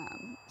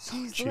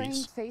she's laying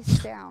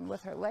face down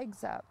with her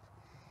legs up,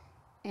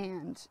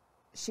 and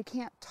she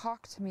can't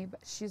talk to me,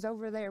 but she's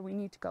over there. We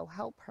need to go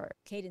help her.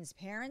 Caden's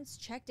parents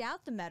checked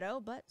out the meadow,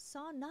 but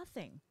saw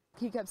nothing.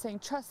 He kept saying,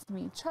 trust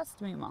me,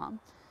 Mom.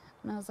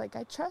 And I was like,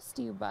 I trust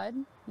you, bud.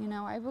 You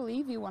know, I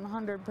believe you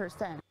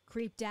 100%.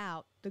 Creeped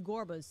out, the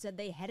Gorbas said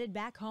they headed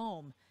back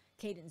home.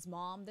 Caden's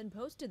mom then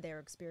posted their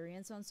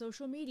experience on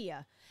social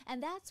media,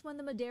 and that's when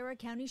the Madera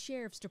County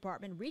Sheriff's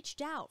Department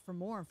reached out for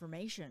more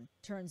information.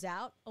 Turns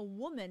out a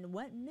woman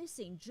went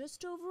missing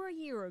just over a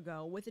year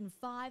ago within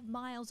 5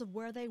 miles of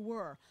where they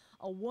were.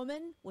 A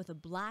woman with a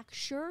black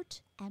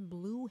shirt and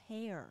blue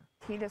hair.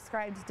 He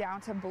describes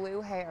down to blue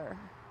hair.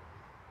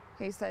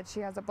 He said she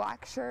has a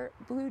black shirt,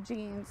 blue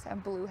jeans,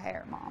 and blue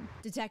hair, Mom.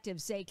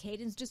 Detectives say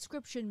Caden's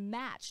description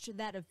matched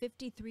that of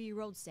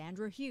 53-year-old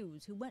Sandra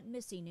Hughes, who went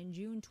missing in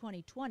June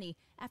 2020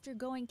 after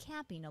going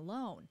camping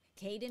alone.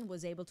 Caden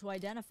was able to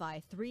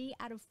identify 3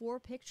 out of 4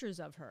 pictures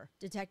of her.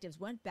 Detectives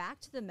went back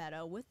to the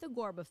meadow with the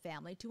Gorba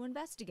family to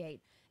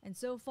investigate, and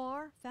so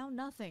far found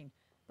nothing.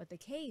 But the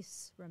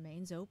case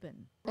remains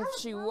open. If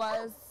she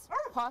was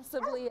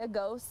possibly a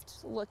ghost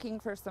looking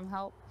for some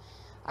help,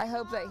 I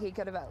hope that he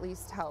could have at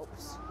least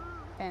helped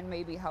and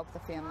maybe help the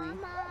family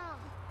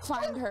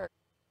find her.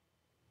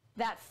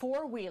 That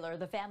four-wheeler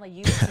the family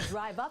used to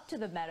drive up to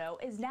the meadow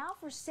is now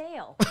for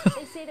sale.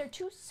 They say they're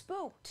too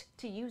spooked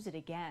to use it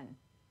again.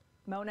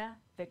 Mona,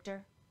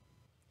 Victor.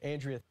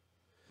 Andrea.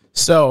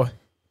 So,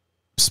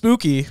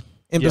 spooky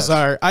and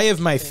bizarre. I have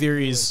my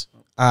theories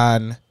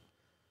on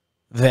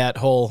that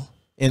whole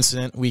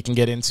incident we can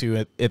get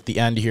into at the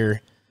end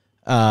here.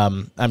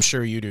 I'm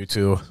sure you do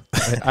too.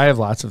 I have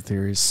lots of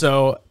theories.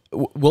 So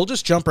we'll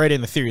just jump right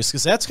into theories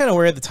because that's kind of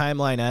where the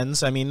timeline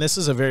ends. I mean, this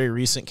is a very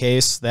recent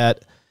case.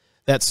 That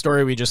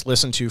story we just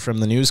listened to from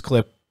the news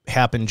clip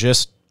happened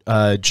just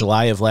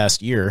July of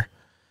last year.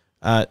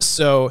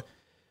 So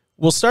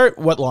we'll start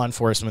what law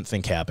enforcement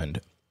think happened.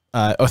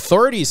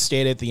 Authorities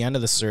stated at the end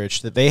of the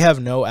search that they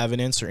have no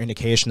evidence or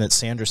indication that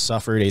Sandra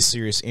suffered a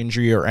serious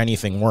injury or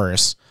anything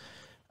worse.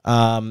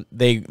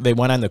 They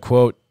went on to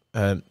quote,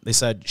 they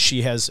said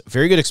she has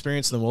very good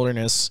experience in the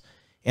wilderness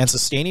and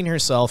sustaining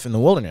herself in the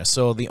wilderness.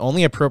 So the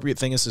only appropriate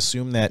thing is to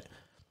assume that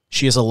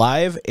she is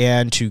alive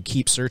and to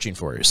keep searching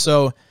for her.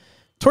 So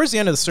towards the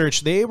end of the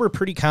search, they were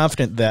pretty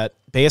confident that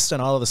based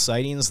on all of the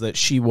sightings that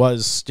she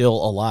was still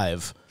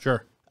alive.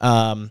 Sure.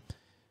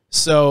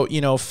 So, you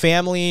know,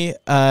 family,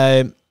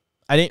 I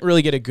didn't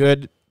really get a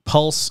good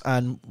pulse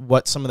on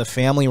what some of the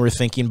family were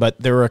thinking, but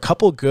there were a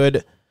couple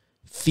good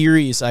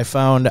theories I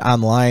found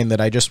online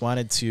that I just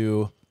wanted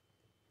to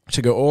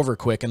go over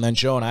quick, and then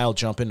Joe and I will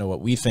jump into what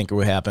we think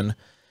would happen.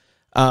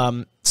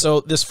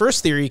 So this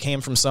first theory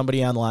came from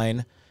somebody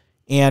online,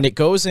 and it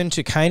goes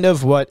into kind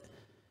of what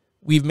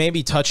we've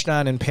maybe touched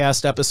on in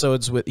past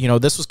episodes with, you know,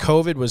 this was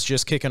COVID was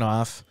just kicking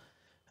off.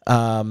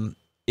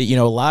 You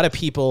know, a lot of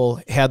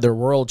people had their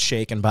world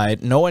shaken by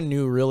it. No one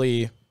knew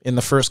really in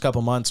the first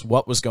couple months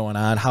what was going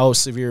on, how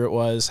severe it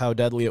was, how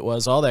deadly it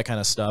was, all that kind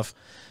of stuff.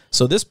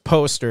 So this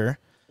poster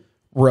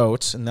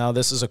wrote, and now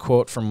this is a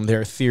quote from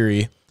their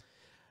theory,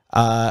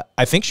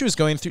 I think she was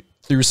going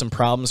through some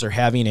problems or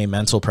having a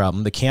mental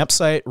problem. The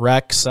campsite,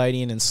 wreck,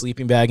 sighting, and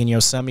sleeping bag in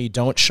Yosemite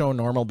don't show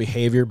normal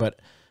behavior, but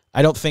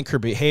I don't think her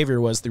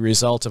behavior was the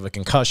result of a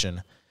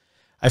concussion.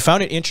 I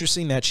found it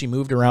interesting that she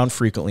moved around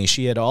frequently.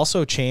 She had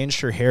also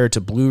changed her hair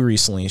to blue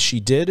recently. She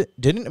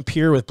didn't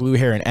appear with blue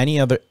hair in any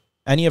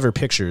of her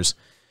pictures.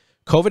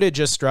 COVID had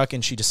just struck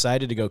and she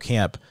decided to go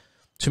camp.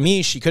 To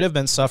me, she could have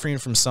been suffering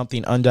from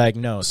something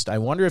undiagnosed. I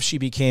wonder if she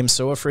became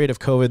so afraid of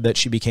COVID that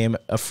she became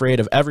afraid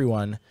of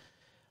everyone.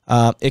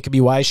 It could be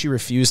why she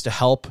refused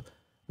help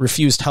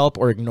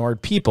or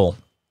ignored people.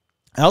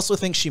 I also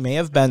think she may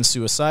have been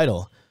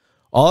suicidal.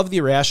 All of the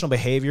irrational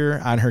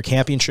behavior on her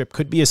camping trip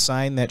could be a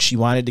sign that she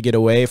wanted to get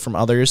away from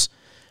others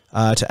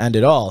to end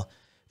it all.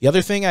 The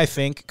other thing I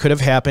think could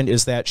have happened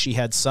is that she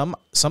had something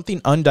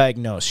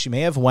undiagnosed. She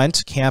may have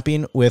went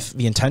camping with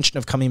the intention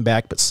of coming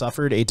back, but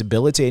suffered a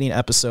debilitating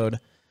episode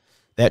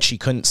that she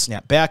couldn't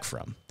snap back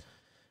from.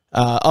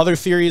 Other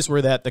theories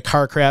were that the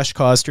car crash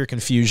caused her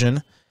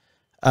confusion.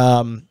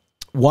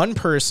 One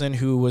person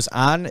who was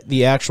on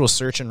the actual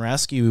search and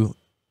rescue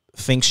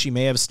thinks she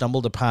may have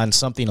stumbled upon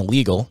something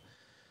illegal.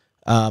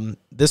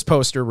 This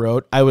poster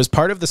wrote, "I was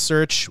part of the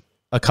search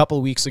a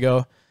couple weeks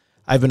ago.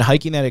 I've been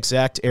hiking that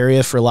exact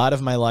area for a lot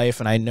of my life,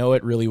 and I know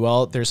it really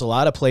well. There's a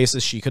lot of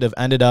places she could have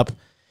ended up,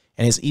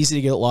 and it's easy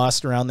to get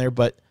lost around there,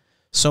 but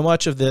so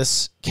much of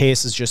this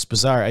case is just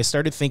bizarre. I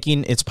started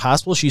thinking it's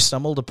possible she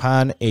stumbled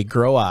upon a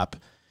grow-op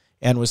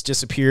and was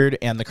disappeared,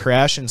 and the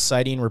crash and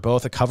sighting were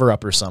both a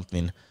cover-up or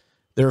something.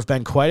 There have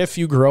been quite a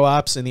few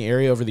grow-ops in the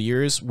area over the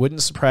years.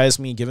 Wouldn't surprise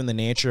me given the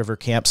nature of her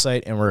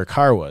campsite and where her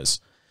car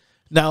was."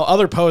 Now,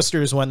 other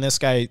posters, when this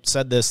guy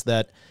said this,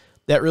 that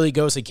really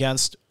goes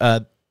against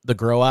the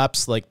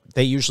grow-ops. Like,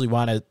 they usually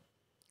want to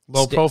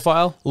Low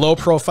profile? Low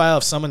profile.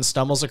 If someone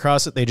stumbles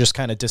across it, they just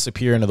kind of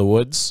disappear into the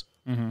woods.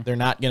 Mm-hmm. They're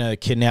not going to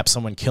kidnap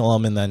someone, kill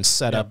them, and then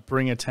set up.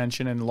 Bring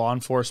attention and law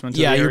enforcement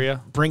to the area.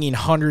 You're bringing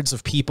hundreds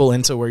of people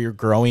into where you're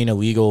growing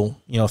illegal,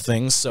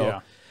 things.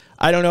 So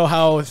I don't know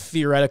how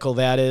theoretical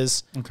that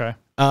is. Okay.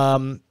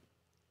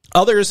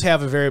 Others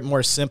have a very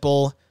more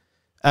simple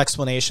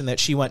explanation that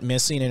she went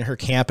missing and her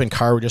camp and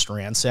car were just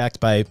ransacked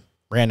by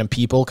random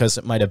people because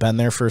it might have been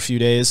there for a few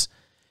days.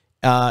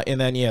 And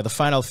then, the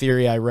final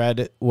theory I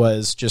read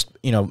was just,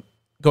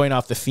 going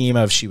off the theme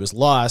of she was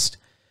lost.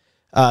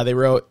 They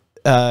wrote,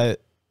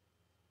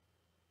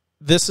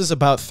 "This is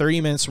about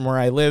 30 minutes from where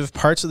I live.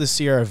 Parts of the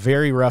sea are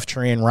very rough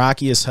terrain,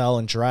 rocky as hell,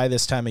 and dry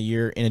this time of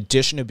year, in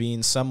addition to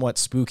being somewhat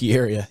spooky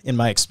area, in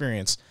my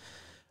experience.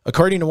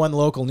 According to one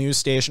local news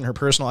station, her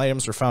personal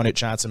items were found at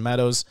Johnson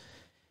Meadows.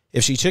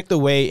 If she took the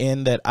way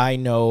in that I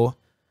know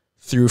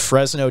through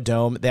Fresno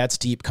Dome, that's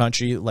deep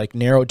country, like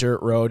narrow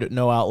dirt road,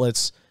 no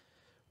outlets.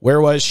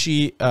 Where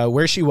she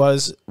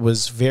was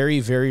very,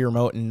 very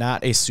remote and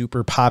not a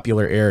super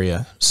popular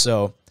area.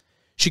 So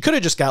she could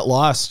have just got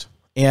lost.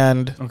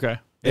 And okay,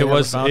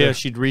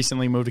 she'd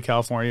recently moved to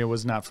California,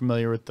 was not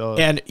familiar with the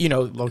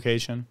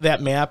location.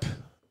 That map,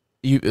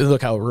 you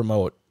look how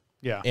remote.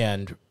 Yeah,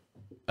 and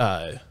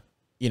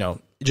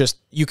just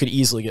you could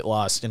easily get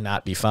lost and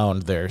not be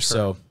found there.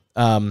 Sure.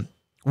 So,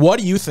 what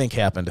do you think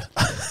happened?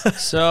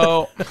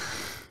 So,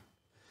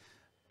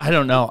 I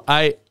don't know.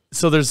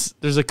 So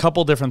there's a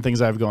couple different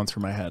things I've gone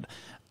through my head.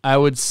 I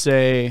would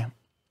say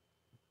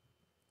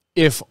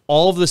if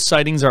all of the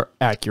sightings are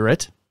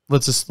accurate,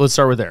 let's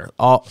start with there.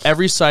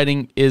 Every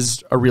sighting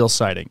is a real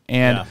sighting.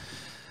 And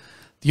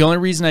the only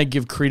reason I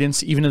give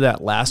credence even to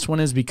that last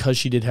one is because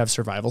she did have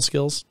survival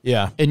skills.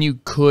 Yeah. And you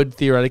could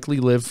theoretically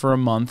live for a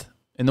month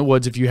in the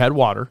woods if you had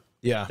water.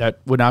 Yeah. That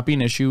would not be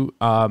an issue.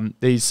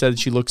 They said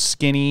she looked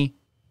skinny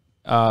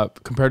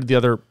compared to the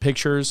other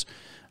pictures.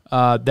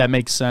 That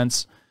makes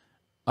sense.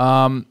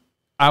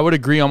 I would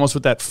agree almost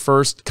with that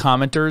first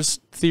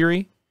commenter's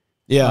theory.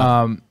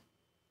 Yeah.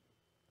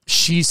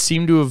 She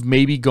seemed to have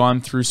maybe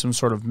gone through some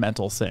sort of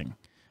mental thing.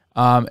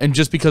 And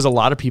just because a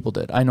lot of people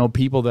did. I know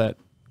people that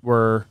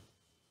were,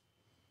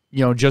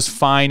 just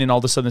fine, and all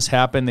of a sudden this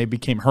happened. They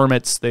became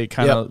hermits. They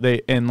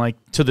and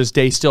to this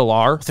day still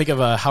are. Think of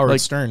Howard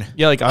Stern.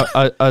 Yeah, like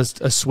a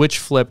switch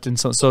flipped, and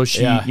so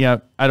she. Yeah,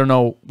 I don't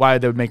know why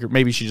they would make her.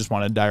 Maybe she just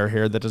wanted to dye her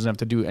hair. That doesn't have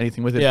to do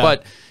anything with it. Yeah.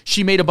 But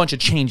she made a bunch of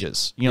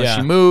changes.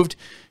 She moved.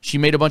 She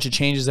made a bunch of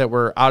changes that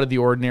were out of the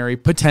ordinary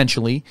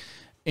potentially,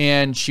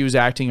 and she was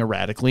acting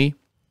erratically.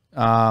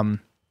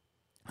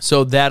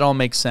 So that all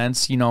makes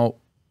sense.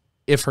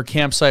 If her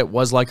campsite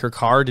was like her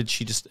car, is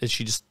she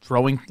just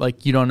throwing,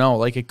 you don't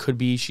know, it could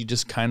be she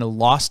just kind of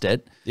lost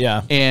it.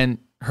 Yeah. And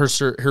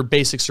her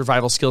basic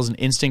survival skills and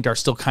instinct are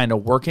still kind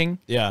of working.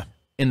 Yeah.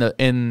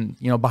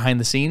 Behind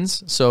the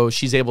scenes. So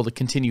she's able to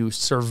continue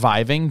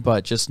surviving,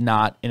 but just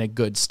not in a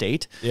good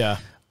state. Yeah.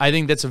 I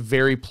think that's a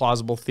very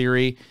plausible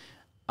theory.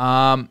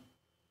 The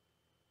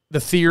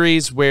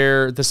theories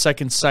where the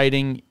second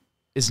sighting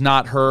is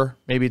not her,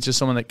 maybe it's just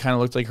someone that kind of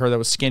looked like her that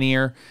was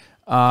skinnier.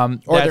 Or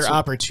they're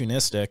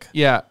opportunistic.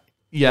 Yeah.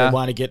 Yeah. They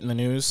want to get in the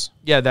news.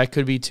 Yeah, that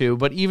could be too.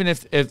 But even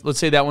if let's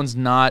say that one's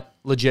not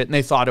legit and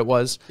they thought it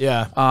was,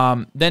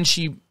 then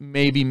she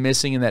may be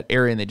missing in that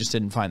area and they just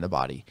didn't find the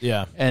body.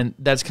 Yeah. And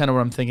that's kind of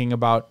what I'm thinking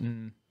about.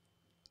 And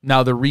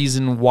now the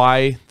reason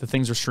why the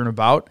things are strewn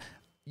about,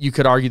 you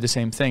could argue the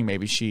same thing.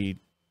 Maybe she,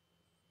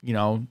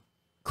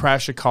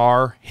 crashed a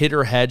car, hit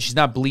her head. She's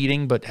not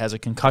bleeding, but has a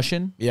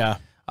concussion. Yeah.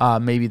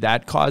 Maybe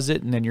that caused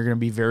it, and then you're going to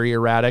be very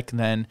erratic, and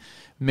then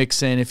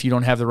mix in, if you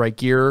don't have the right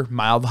gear,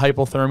 mild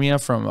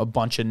hypothermia from a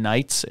bunch of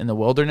nights in the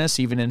wilderness,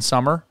 even in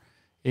summer,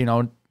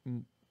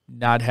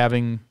 not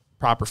having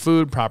proper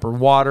food, proper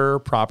water,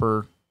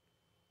 proper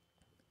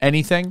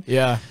anything.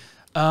 Yeah.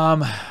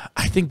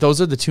 I think those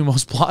are the two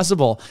most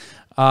plausible.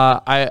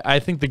 I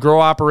think the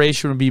grow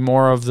operation would be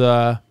more of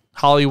the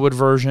Hollywood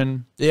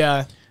version.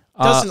 Yeah.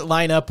 Doesn't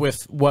line up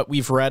with what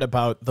we've read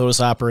about those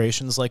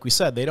operations. Like we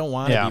said, they don't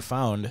want to be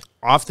found.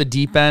 Off the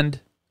deep end.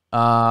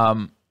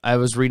 I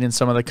was reading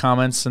some of the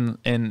comments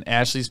in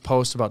Ashley's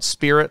post about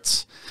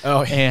spirits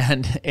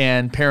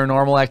and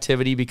paranormal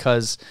activity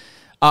because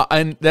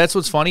and that's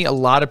what's funny. A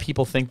lot of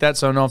people think that.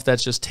 So I don't know if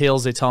that's just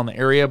tales they tell in the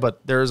area,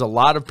 but there's a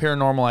lot of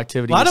paranormal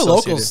activity. A lot of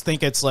locals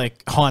think it's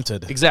like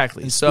haunted.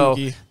 Exactly. So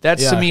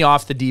that's to me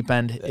off the deep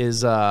end is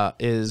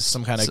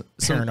some kind of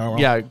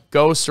paranormal.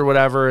 Ghosts or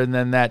whatever, and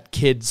then that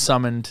kid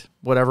summoned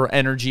whatever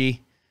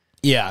energy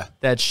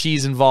that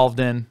she's involved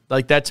in.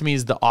 Like that to me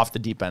is the off the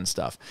deep end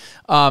stuff.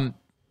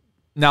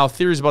 Now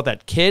theories about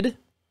that kid,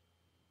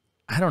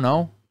 I don't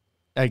know.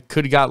 I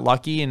could have got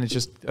lucky and it's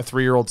just a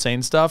 3-year-old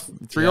saying stuff.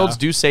 3-year-olds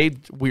do say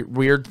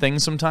weird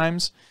things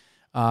sometimes.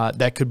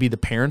 That could be the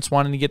parents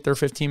wanting to get their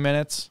 15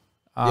 minutes.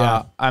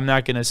 I'm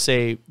not going to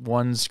say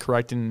one's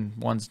correct and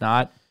one's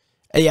not.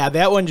 Yeah,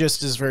 that one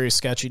just is very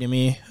sketchy to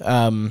me.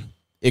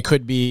 It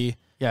could be...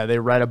 Yeah, they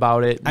read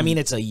about it. I mean,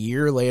 it's a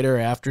year later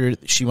after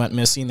she went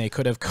missing. They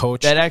could have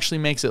coached. That actually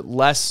makes it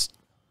less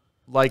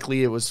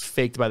likely it was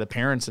faked by the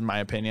parents, in my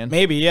opinion.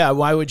 Maybe, yeah.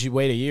 Why would you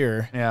wait a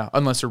year? Yeah,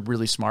 unless they're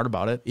really smart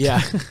about it.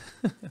 Yeah.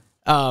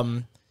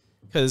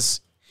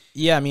 Because,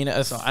 I mean...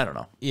 So, I don't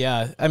know.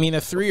 Yeah, I mean, a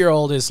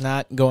 3-year-old is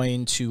not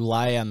going to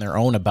lie on their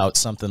own about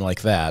something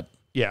like that.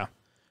 Yeah.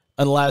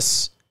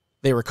 Unless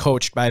they were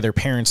coached by their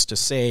parents to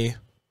say...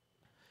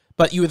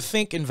 But you would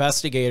think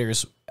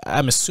investigators...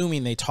 I'm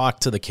assuming they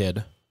talked to the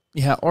kid.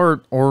 Yeah,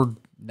 or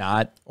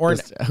not. Or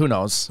who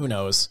knows? Who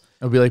knows?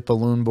 It'll be like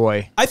Balloon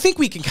Boy. I think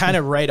we can kind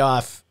of write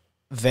off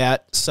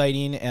that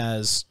sighting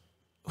as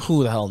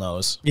who the hell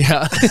knows.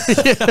 Yeah.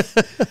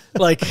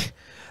 Like,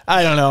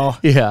 I don't know.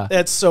 Yeah.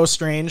 That's so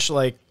strange.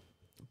 Like,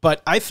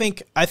 but I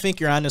think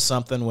you're onto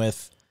something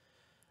with,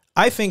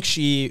 I think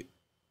she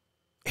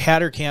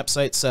had her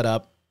campsite set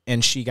up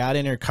and she got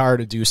in her car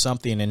to do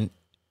something and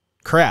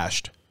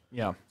crashed.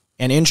 Yeah.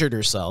 And injured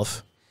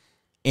herself.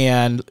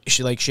 And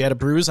she had a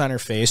bruise on her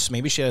face.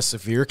 Maybe she had a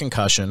severe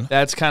concussion.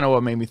 That's kind of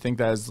what made me think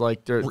that is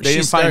like they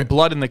didn't find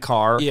blood in the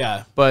car.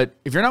 Yeah. But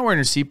if you're not wearing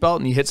your seatbelt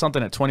and you hit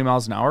something at 20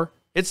 miles an hour,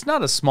 it's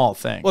not a small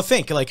thing. Well,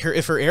 think like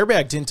if her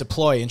airbag didn't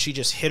deploy and she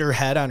just hit her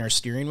head on her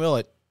steering wheel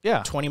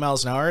at 20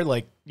 miles an hour,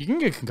 like you can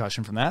get a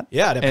concussion from that.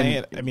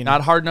 Yeah. I mean, not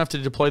hard enough to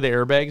deploy the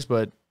airbags,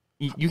 but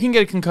you can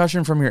get a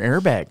concussion from your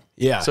airbag.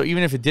 Yeah. So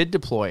even if it did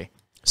deploy.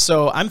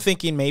 So I'm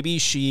thinking maybe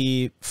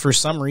she, for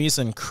some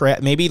reason,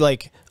 maybe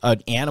like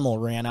an animal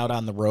ran out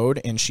on the road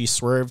and she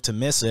swerved to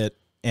miss it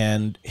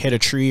and hit a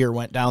tree or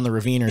went down the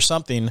ravine or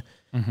something.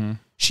 Mm-hmm.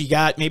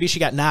 Maybe she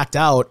got knocked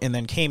out and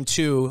then came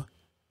to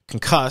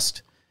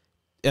concussed,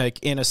 like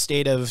in a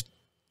state of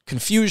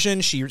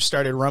confusion. She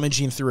started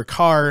rummaging through her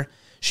car.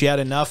 She had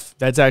enough.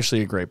 That's actually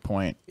a great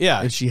point.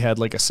 Yeah. If she had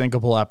like a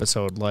syncopal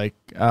episode, like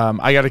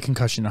I got a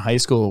concussion in high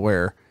school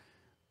where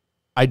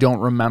I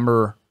don't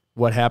remember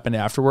what happened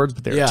afterwards,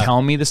 but they were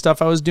telling me the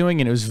stuff I was doing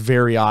and it was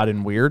very odd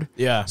and weird.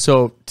 Yeah.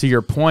 So to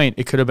your point,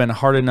 it could have been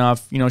hard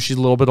enough. You know, she's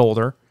a little bit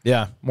older.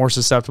 Yeah. More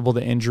susceptible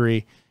to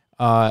injury.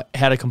 Had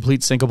a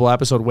complete syncopal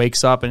episode,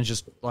 wakes up and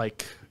just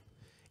like...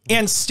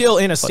 And still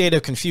in a state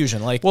of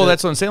confusion. Like, well,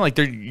 that's what I'm saying. Like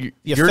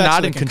you're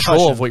not in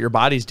control of what your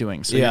body's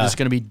doing. So you're just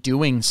going to be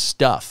doing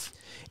stuff.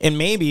 And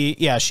maybe,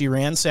 she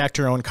ransacked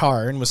her own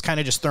car and was kind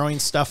of just throwing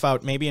stuff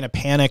out, maybe in a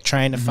panic,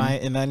 trying to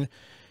find, and then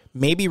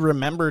maybe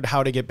remembered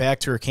how to get back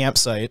to her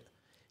campsite,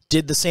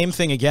 did the same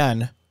thing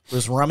again,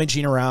 was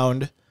rummaging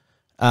around.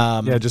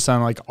 Just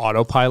on like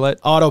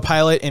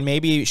autopilot. And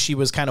maybe she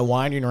was kind of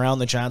wandering around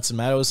the Johnson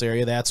Meadows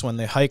area. That's when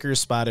the hikers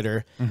spotted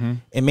her. Mm-hmm.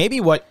 And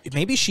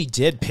maybe she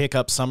did pick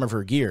up some of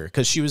her gear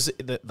because she was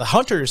the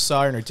hunters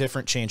saw her in a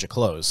different change of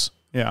clothes.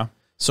 Yeah.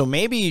 So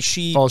maybe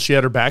she... Well, she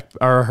had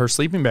her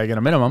sleeping bag at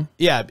a minimum.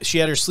 Yeah, she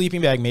had her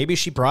sleeping bag. Maybe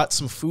she brought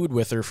some food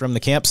with her from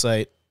the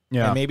campsite.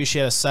 Yeah. And maybe she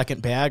had a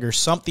second bag or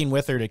something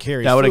with her to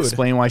carry That would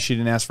explain why she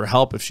didn't ask for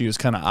help if she was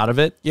kind of out of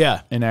it.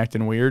 Yeah. And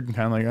acting weird and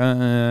kind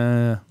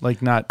of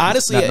like not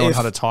honestly not knowing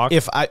how to talk.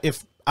 If I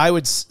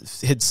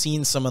had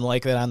seen someone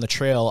like that on the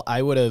trail,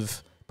 I would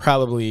have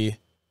probably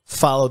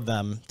followed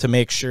them to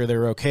make sure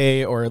they're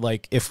okay, or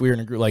like if we were in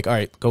a group, like, all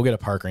right, go get a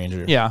park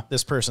ranger. Yeah.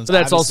 This person's but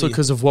that's also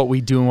because of what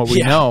we do and what we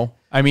know.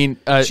 I mean,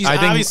 she's I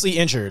think, obviously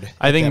injured.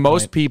 I think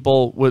most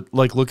people would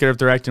like look at it if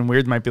they're acting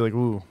weird, might be like,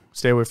 ooh,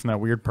 stay away from that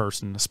weird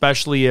person,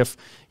 especially if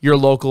you're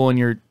local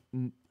and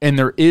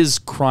there is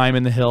crime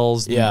in the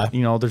hills. Yeah. And,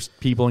 you know, there's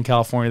people in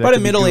California that But a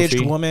could be middle-aged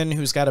goofy. woman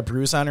who's got a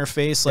bruise on her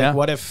face, like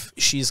what if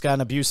she's got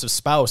an abusive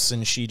spouse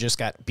and she just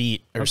got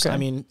beat or something? I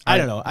mean, I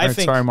don't know. I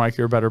think sorry, Mike,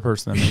 you're a better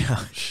person than me.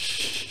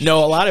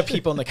 No, a lot of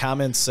people in the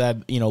comments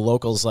said,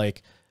 locals,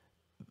 like,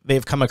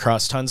 they've come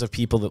across tons of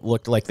people that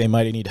looked like they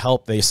might need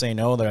help. They say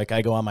no. They're like,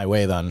 I go on my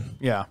way then.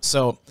 Yeah.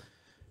 So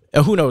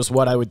who knows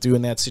what I would do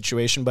in that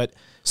situation. But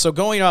so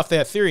going off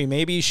that theory,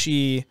 maybe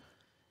she,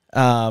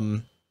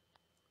 she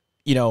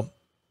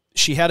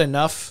had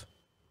enough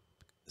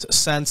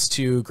sense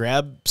to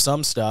grab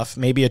some stuff,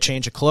 maybe a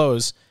change of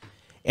clothes.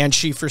 And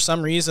she, for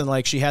some reason,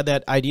 like she had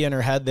that idea in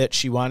her head that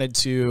she wanted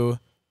to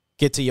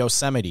get to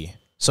Yosemite.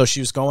 So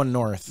she was going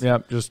north. Yeah,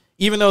 just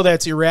even though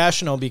that's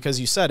irrational because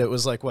you said it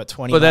was like what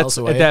 20 but miles that's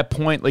away. at that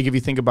point, like if you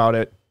think about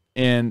it,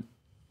 and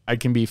I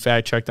can be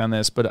fact checked on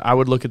this, but I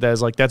would look at that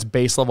as like that's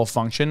base level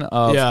function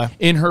of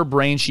in her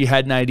brain she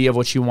had an idea of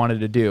what she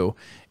wanted to do.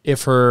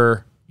 If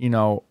her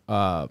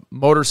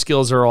motor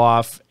skills are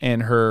off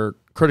and her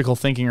critical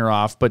thinking are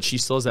off, but she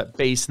still has that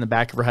base in the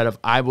back of her head of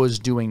I was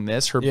doing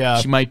this.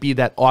 She might be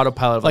that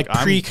autopilot of like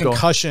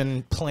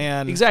pre-concussion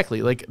plan.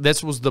 Exactly. Like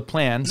this was the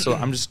plan. So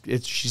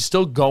she's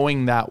still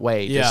going that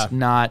way. Just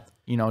not,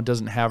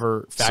 doesn't have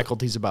her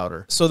faculties about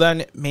her. So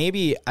then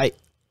maybe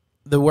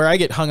where I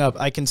get hung up,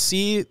 I can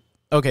see,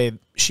 okay,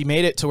 she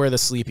made it to where the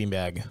sleeping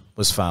bag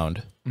was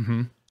found.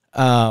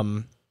 Mm-hmm.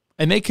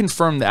 And they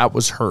confirmed that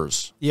was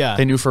hers. Yeah.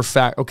 They knew for a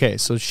fact. Okay.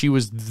 So she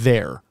was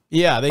there.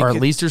 Yeah. Or at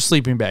least her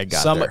sleeping bag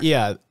got there.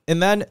 Yeah.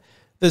 And then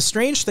the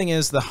strange thing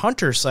is the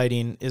hunter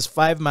sighting is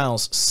 5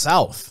 miles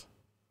south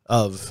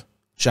of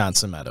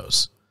Johnson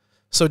Meadows.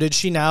 So did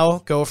she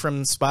now go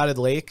from Spotted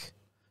Lake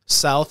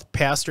south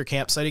past her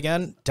campsite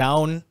again,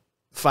 down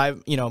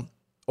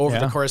over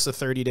the course of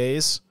 30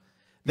 days?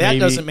 That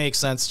doesn't make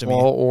sense to me.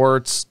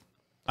 Or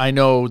I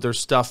know there's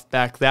stuff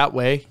back that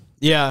way.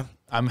 Yeah.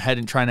 I'm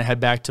trying to head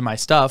back to my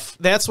stuff.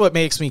 That's what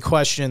makes me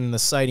question the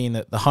sighting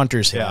that the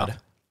hunters had.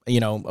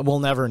 We'll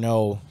never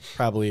know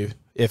probably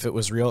if it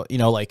was real.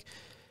 Like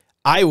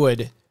I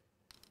would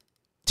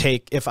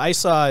take, if I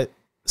saw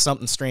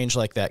something strange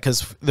like that,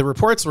 because the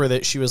reports were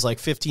that she was like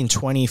 15,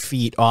 20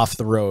 feet off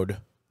the road,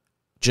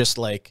 just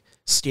like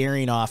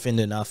staring off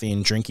into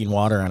nothing, drinking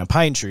water on a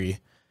pine tree,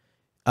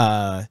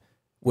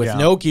 with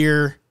no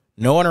gear,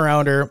 no one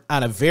around her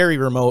on a very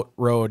remote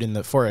road in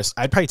the forest.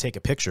 I'd probably take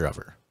a picture of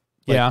her.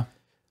 Like,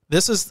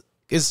 this is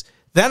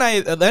then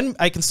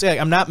I can say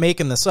I'm not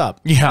making this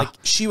up. Yeah, like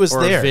she was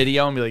or there. A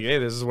video and be like, hey,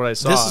 this is what I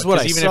saw. This is what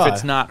I even saw. if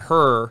it's not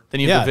her, then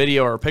you have the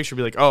video or a picture.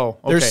 Be like, oh,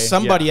 okay, there's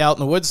somebody out in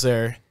the woods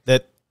there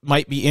that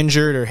might be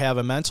injured or have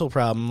a mental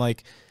problem.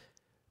 Like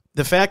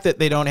the fact that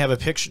they don't have a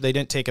picture, they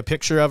didn't take a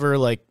picture of her.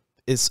 Like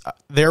is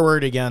their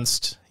word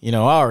against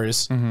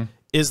ours. Mm-hmm.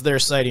 Is their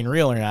sighting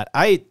real or not?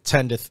 I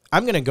tend to.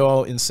 I'm going to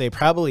go and say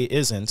probably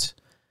isn't.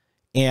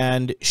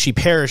 And she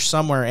perished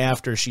somewhere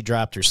after she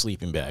dropped her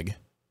sleeping bag.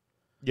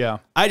 Yeah.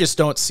 I just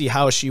don't see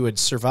how she would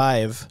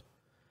survive.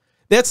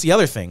 That's the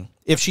other thing.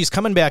 If she's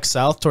coming back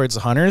south towards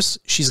the hunters,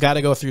 she's got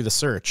to go through the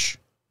search.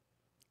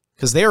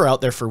 Because they were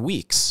out there for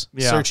weeks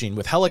searching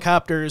with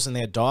helicopters and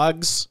they had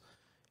dogs.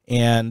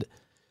 And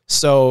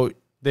so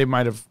they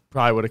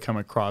probably would have come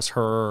across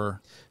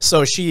her.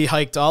 So she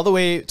hiked all the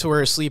way to where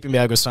her sleeping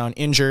bag was found,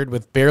 injured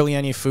with barely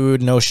any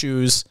food, no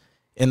shoes,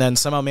 and then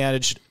somehow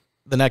managed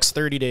the next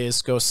 30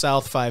 days go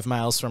south 5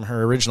 miles from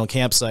her original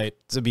campsite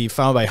to be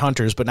found by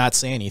hunters, but not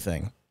say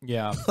anything.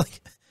 Yeah.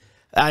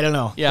 I don't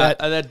know. Yeah,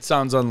 that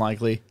sounds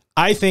unlikely.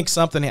 I think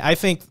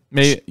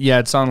maybe,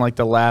 it sounded like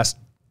the last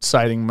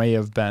sighting may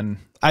have been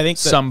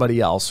somebody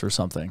else or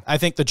something. I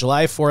think the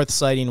July 4th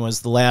sighting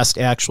was the last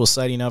actual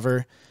sighting of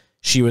her.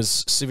 She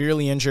was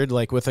severely injured,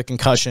 like with a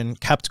concussion,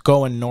 kept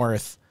going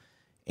north,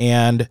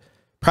 and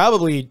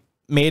probably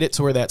made it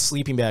to where that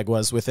sleeping bag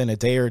was within a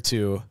day or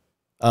two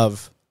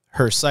of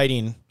her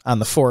sighting on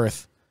the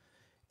 4th.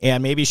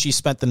 And maybe she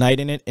spent the night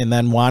in it and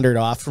then wandered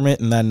off from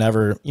it and then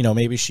never,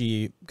 maybe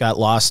she got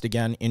lost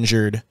again,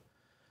 injured,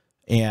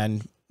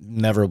 and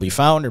never will be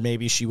found, or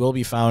maybe she will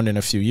be found in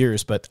a few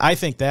years. But I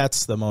think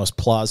that's the most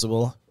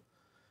plausible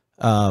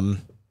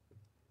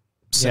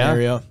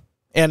scenario.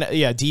 And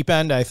deep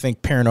end, I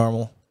think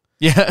paranormal.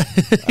 Yeah.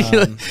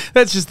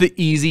 That's just the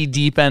easy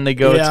deep end to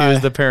go to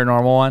is the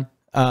paranormal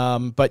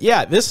one. But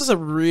yeah, this is a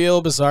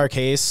real bizarre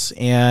case,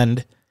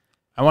 and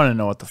I want to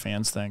know what the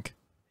fans think.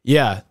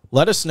 Yeah,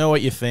 let us know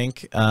what you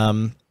think.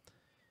 I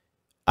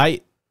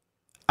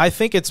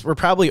think we're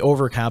probably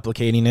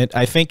overcomplicating it.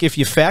 I think if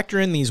you factor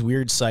in these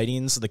weird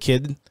sightings, the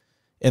kid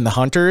and the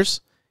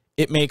hunters,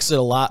 it makes it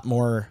a lot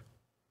more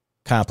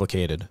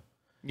complicated.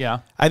 Yeah.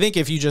 I think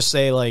if you just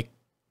say like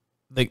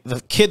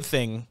the kid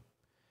thing,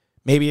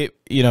 maybe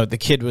the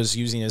kid was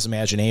using his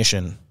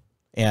imagination,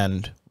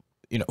 and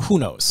who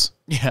knows?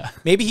 Yeah.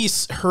 Maybe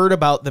he's heard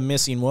about the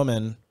missing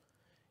woman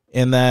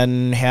and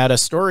then had a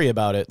story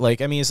about it. Like,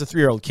 I mean, he's a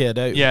 3-year-old kid.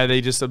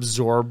 They just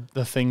absorb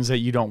the things that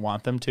you don't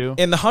want them to.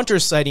 In the hunter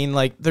sighting,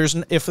 like,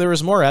 if there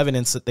was more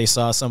evidence that they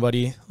saw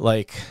somebody,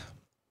 like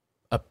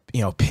a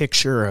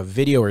picture or a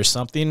video or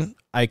something,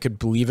 I could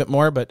believe it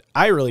more. But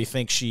I really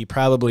think she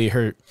probably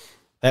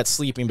that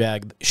sleeping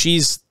bag.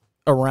 She's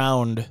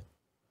around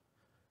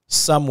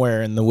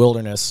somewhere in the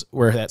wilderness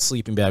where that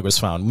sleeping bag was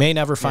found. May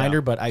never find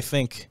her, but I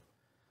think.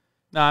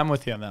 No, I'm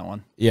with you on that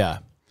one. Yeah.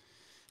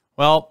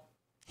 Well,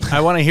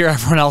 I want to hear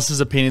everyone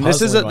else's opinion.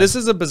 This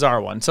is a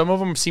bizarre one. Some of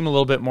them seem a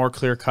little bit more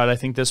clear cut. I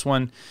think this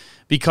one,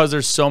 because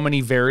there's so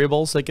many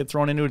variables that get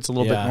thrown into it, it's a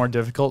little bit more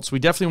difficult. So we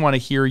definitely want to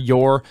hear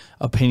your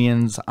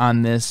opinions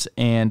on this.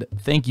 And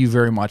thank you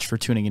very much for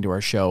tuning into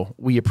our show.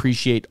 We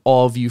appreciate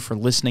all of you for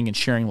listening and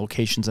sharing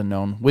Locations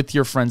Unknown with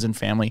your friends and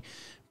family.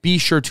 Be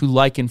sure to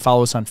like and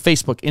follow us on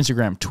Facebook,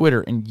 Instagram,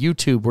 Twitter, and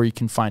YouTube, where you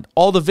can find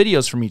all the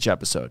videos from each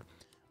episode.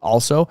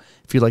 Also,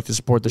 if you'd like to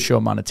support the show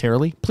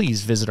monetarily,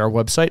 please visit our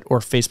website or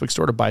Facebook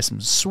store to buy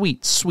some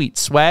sweet, sweet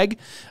swag.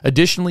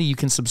 Additionally, you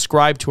can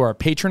subscribe to our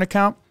Patreon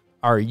account,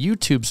 our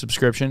YouTube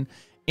subscription,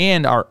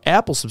 and our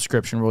Apple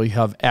subscription, where you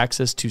have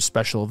access to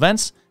special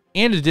events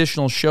and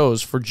additional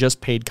shows for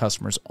just paid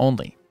customers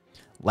only.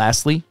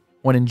 Lastly,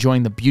 when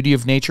enjoying the beauty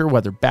of nature,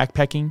 whether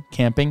backpacking,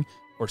 camping,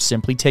 or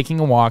simply taking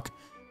a walk,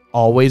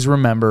 always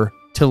remember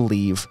to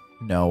leave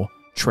no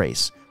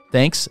trace.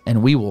 Thanks,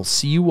 and we will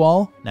see you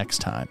all next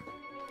time.